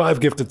with 5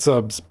 gifted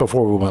subs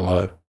before we went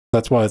live.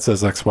 That's why it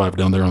says X5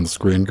 down there on the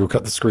screen. Go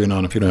cut the screen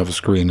on if you don't have a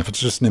screen. If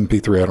it's just an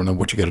MP3, I don't know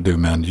what you got to do,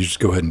 man. You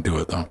just go ahead and do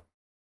it, though.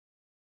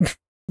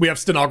 We have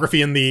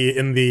stenography in the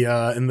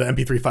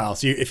MP3 file.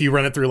 So if you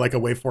run it through like a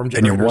waveform generator,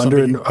 and you're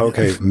wondering,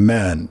 okay,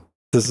 man,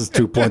 this is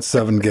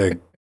 2.7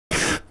 gig.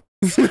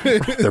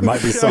 There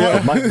might be something.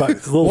 It might be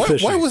a little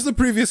fishy. Why was the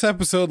previous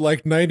episode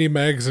like 90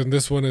 megs and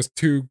this one is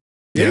 2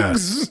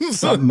 gigs? Yeah,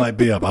 something might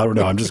be up. I don't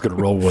know. I'm just going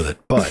to roll with it.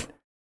 But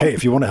hey,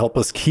 if you want to help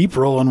us keep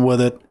rolling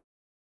with it,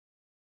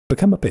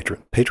 become a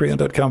patron.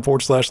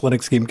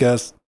 Patreon.com/Linux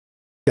Gamecast.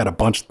 Got a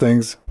bunch of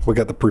things. We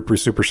got the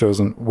pre-super shows,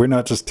 and we're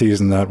not just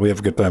teasing that. We have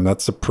a good time.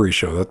 That's the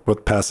pre-show. That's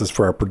what passes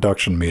for our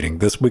production meeting.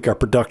 This week, our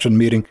production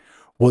meeting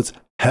was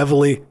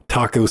heavily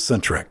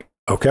taco-centric.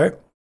 Okay?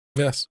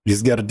 Yes. You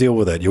just got to deal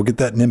with that. You'll get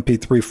that in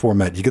MP3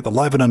 format. You get the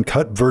live and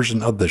uncut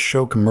version of the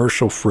show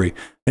commercial free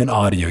in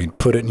audio. You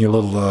put it in your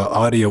little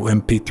audio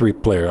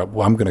MP3 player.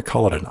 Well, I'm going to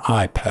call it an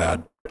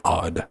iPad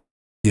odd.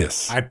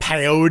 Yes.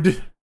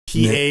 iPod.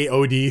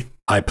 P-A-O-D.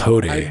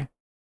 iPod.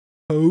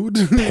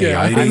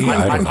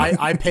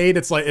 I paid.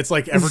 It's like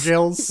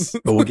Everjails.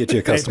 But we'll get you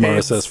a custom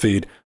RSS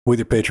feed with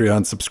your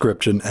Patreon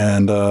subscription,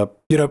 and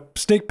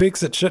sneak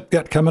peeks at shit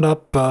got coming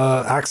up.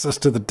 Access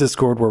to the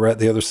Discord where we're at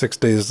the other 6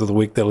 days of the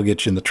week. That'll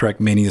get you in the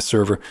Trackmania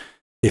server.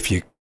 If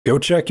you go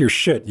check your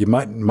shit, you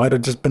might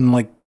have just been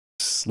like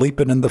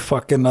sleeping in the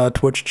fucking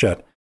Twitch chat.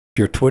 If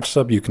you're a Twitch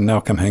sub, you can now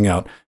come hang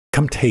out.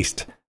 Come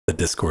taste the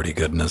Discordy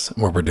goodness.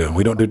 What we're doing.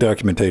 We don't do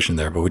documentation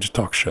there, but we just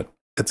talk shit.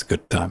 It's a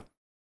good time.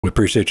 We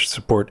appreciate your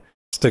support.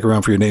 Stick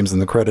around for your names in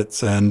the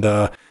credits. And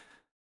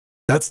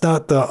that's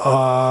not the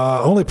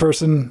only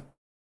person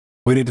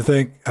we need to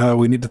thank.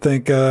 We need to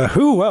thank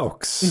who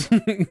else?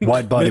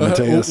 Wide Body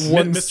Mateus.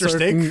 Mr.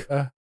 Steak?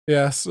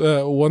 Yes,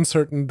 one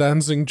certain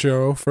Dancing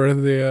Joe for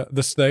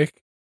the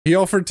steak. He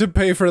offered to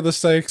pay for the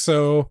steak,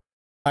 so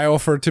I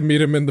offered to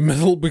meet him in the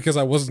middle because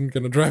I wasn't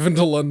going to drive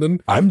into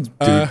London.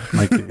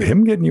 Like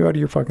him getting you out of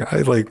your fucking...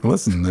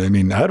 listen, I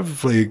mean, out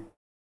of like...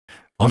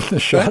 On the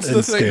shot That's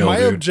the thing. Scale, my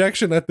dude.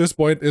 objection at this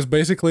point is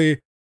basically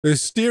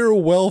steer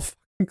well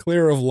fucking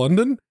clear of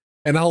London,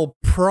 and I'll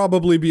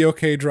probably be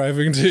okay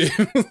driving to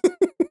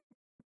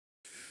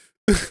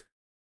you.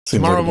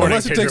 Tomorrow morning,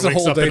 unless it takes a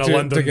whole day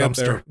to get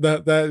dumpster.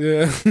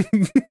 there.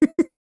 Yeah.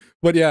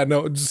 But yeah,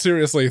 no,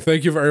 seriously,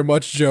 thank you very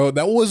much, Joe.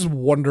 That was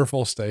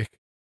wonderful steak.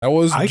 That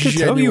was I could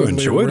tell you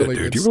enjoyed really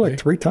it, dude. You were like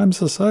 3 times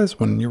the size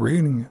when you were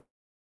eating it.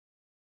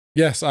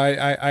 Yes,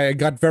 I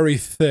got very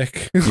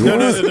thick. There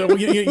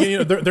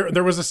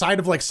was a side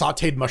of like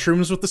sauteed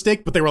mushrooms with the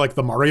steak, but they were like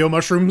the Mario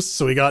mushrooms,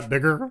 so he got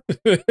bigger.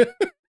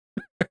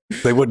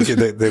 They wouldn't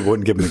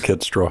give him the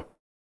kid straw.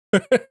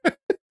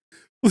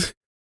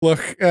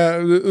 Look,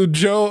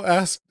 Joe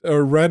asked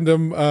a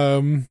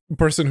random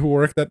person who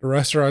worked at the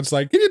restaurants,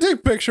 like, "Can you take a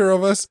picture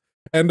of us?"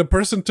 And the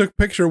person took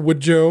picture with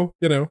Joe,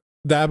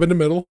 dab in the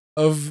middle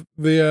of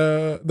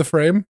the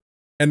frame.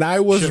 And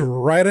I was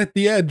right at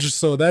the edge,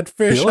 so that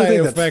fish the only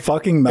thing that effect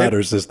fucking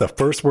matters is the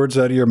first words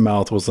out of your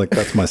mouth was like,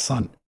 "That's my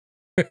son."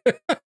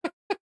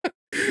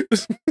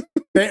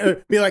 Be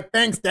like,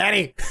 "Thanks,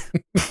 Daddy."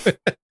 But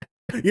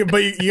you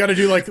got to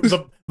do like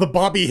the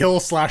Bobby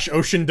Hill /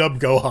 Ocean Dub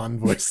Gohan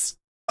voice.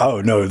 Oh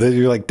no,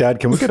 you're like,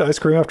 "Dad, can we get ice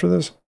cream after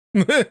this?"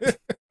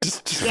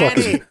 just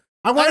Daddy, fucking.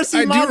 I want to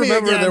see I Mommy do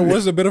remember again. there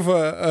was a bit of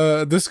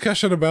a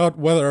discussion about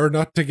whether or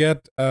not to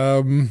get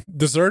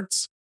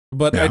desserts.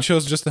 But Yeah. I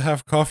chose just to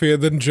have coffee,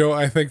 and then Joe,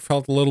 I think,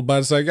 felt a little bad.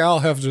 It's like, I'll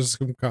have just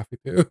some coffee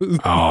too.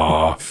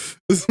 Oh,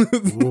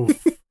 You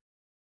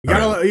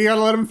gotta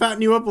let him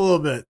fatten you up a little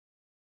bit.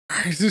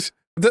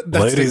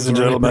 ladies and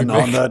gentlemen,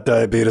 on that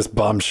diabetes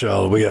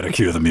bombshell, we gotta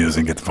cue the music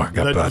and get the fuck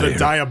up out of The here.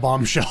 Dia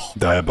Bombshell.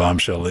 Dia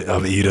bombshell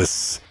of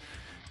Edis.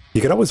 You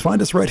can always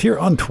find us right here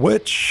on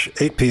Twitch,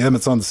 8 p.m.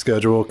 It's on the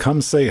schedule.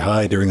 Come say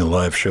hi during a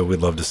live show.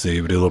 We'd love to see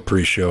you. We do a little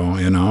pre-show,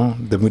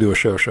 Then we do a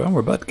show. We're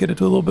about to get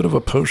into a little bit of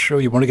a post-show.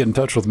 You want to get in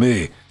touch with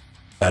me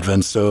at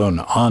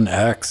Venstone on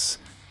X,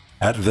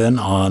 at Ven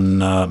on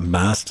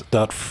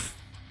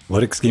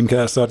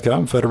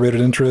mast.linuxgamecast.com, federated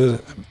intro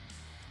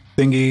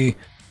thingy.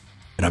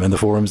 And I'm in the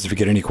forums if you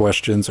get any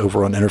questions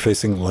over on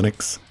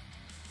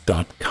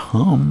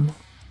interfacinglinux.com.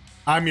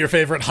 I'm your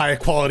favorite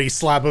high-quality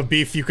slab of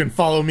beef. You can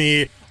follow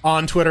me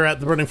on Twitter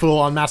at The Burning Fool,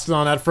 on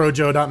Mastodon at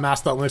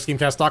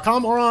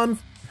frojo.mast.linuxgamecast.com, or on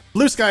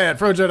Blue Sky at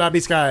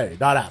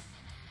frojo.bsky.app.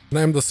 And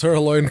I'm the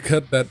sirloin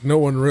cut that no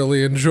one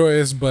really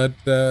enjoys, but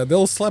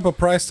they'll slap a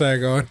price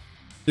tag on.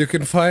 You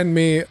can find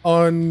me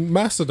on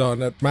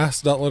Mastodon at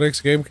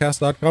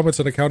mast.linuxgamecast.com. It's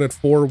an account at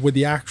 4 with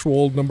the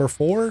actual number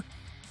 4.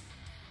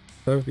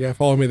 So yeah,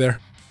 follow me there.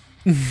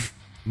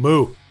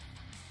 Moo.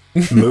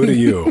 Moo to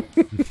you.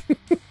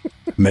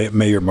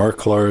 May your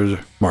Marklar.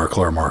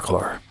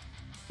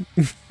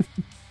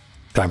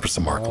 Time for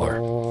some Marklar.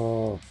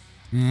 Oh.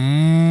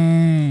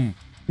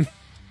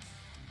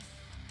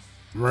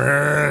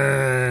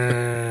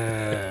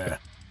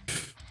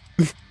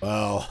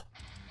 Well,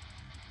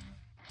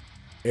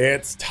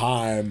 it's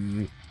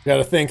time.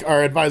 Gotta thank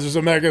our advisors,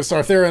 Omega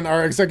Sartherin,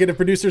 our executive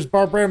producers,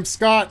 Barbram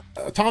Scott,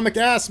 Atomic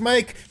Ass,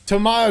 Mike,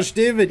 Tomaj,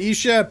 David,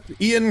 Eshep,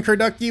 Ian,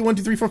 Kurducky,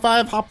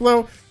 12345,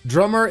 Hoplo,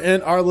 Drummer,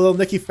 and our little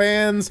Nicky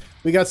fans.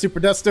 We got Super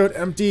Deathstote,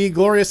 Empty,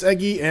 Glorious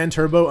Eggy, and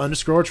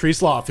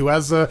Turbo_Treesloth, who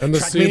has a And the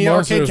Sea Trackmania arcade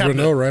Monsters,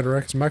 cabinet. Renault, Rider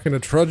X, Machina,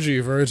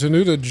 Trudgy,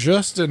 Veritanuta,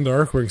 Justin,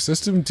 Darkwing,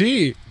 System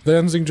T,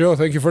 Danzing Joe,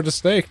 thank you for the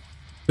steak,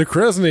 the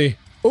Kresny,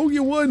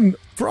 OU1,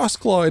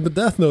 Frostclaw, in the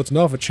Death Notes,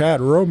 Nova,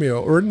 Chad,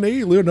 Romeo,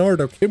 Renee,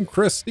 Leonardo, Kim,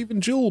 Chris, Stephen,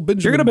 Jewel,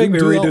 Benjamin, You're gonna make me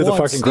Big redo the Watt,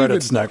 fucking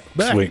credits Steven, next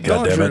Beck, week,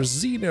 Dodger, goddammit.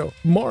 Zeno,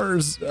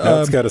 Mars,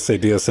 It's got to say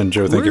DSN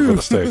Joe, thank you for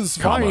the steak. It's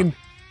Comma.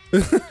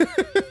 fine.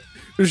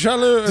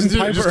 Shallow and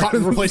Just Piper.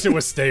 replace it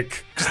with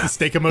steak. Just the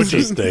steak emoji.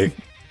 Just steak.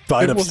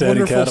 Fine It was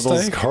upstanding wonderful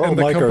cannibals. steak, Carl, and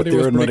the Mike, company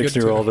was Arthur, and pretty Linux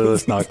good, New too.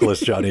 Aldous,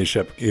 Noctilus, Johnny,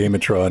 Shep,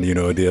 Gamatron,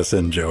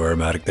 DSN Joe,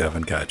 Aromatic,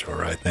 Devin, Kacho, all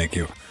right, thank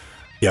you.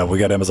 Yeah, we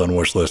got Amazon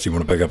wish list. You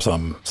want to pick up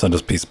some, send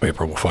us a piece of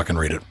paper. We'll fucking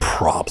read it.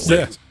 Probably.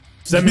 Yeah.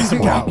 Send me some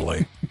cow.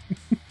 Probably.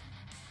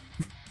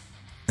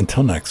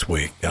 Until next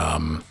week,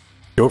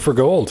 go for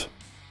gold.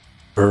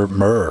 Or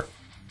myrrh.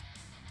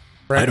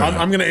 I don't know.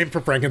 I'm gonna aim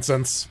for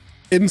frankincense.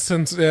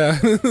 Incense, yeah.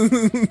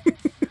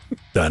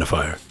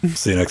 Dynafire.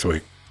 See you next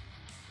week.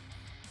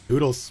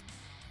 Doodles.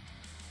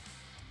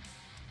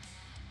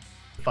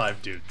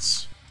 5 dudes.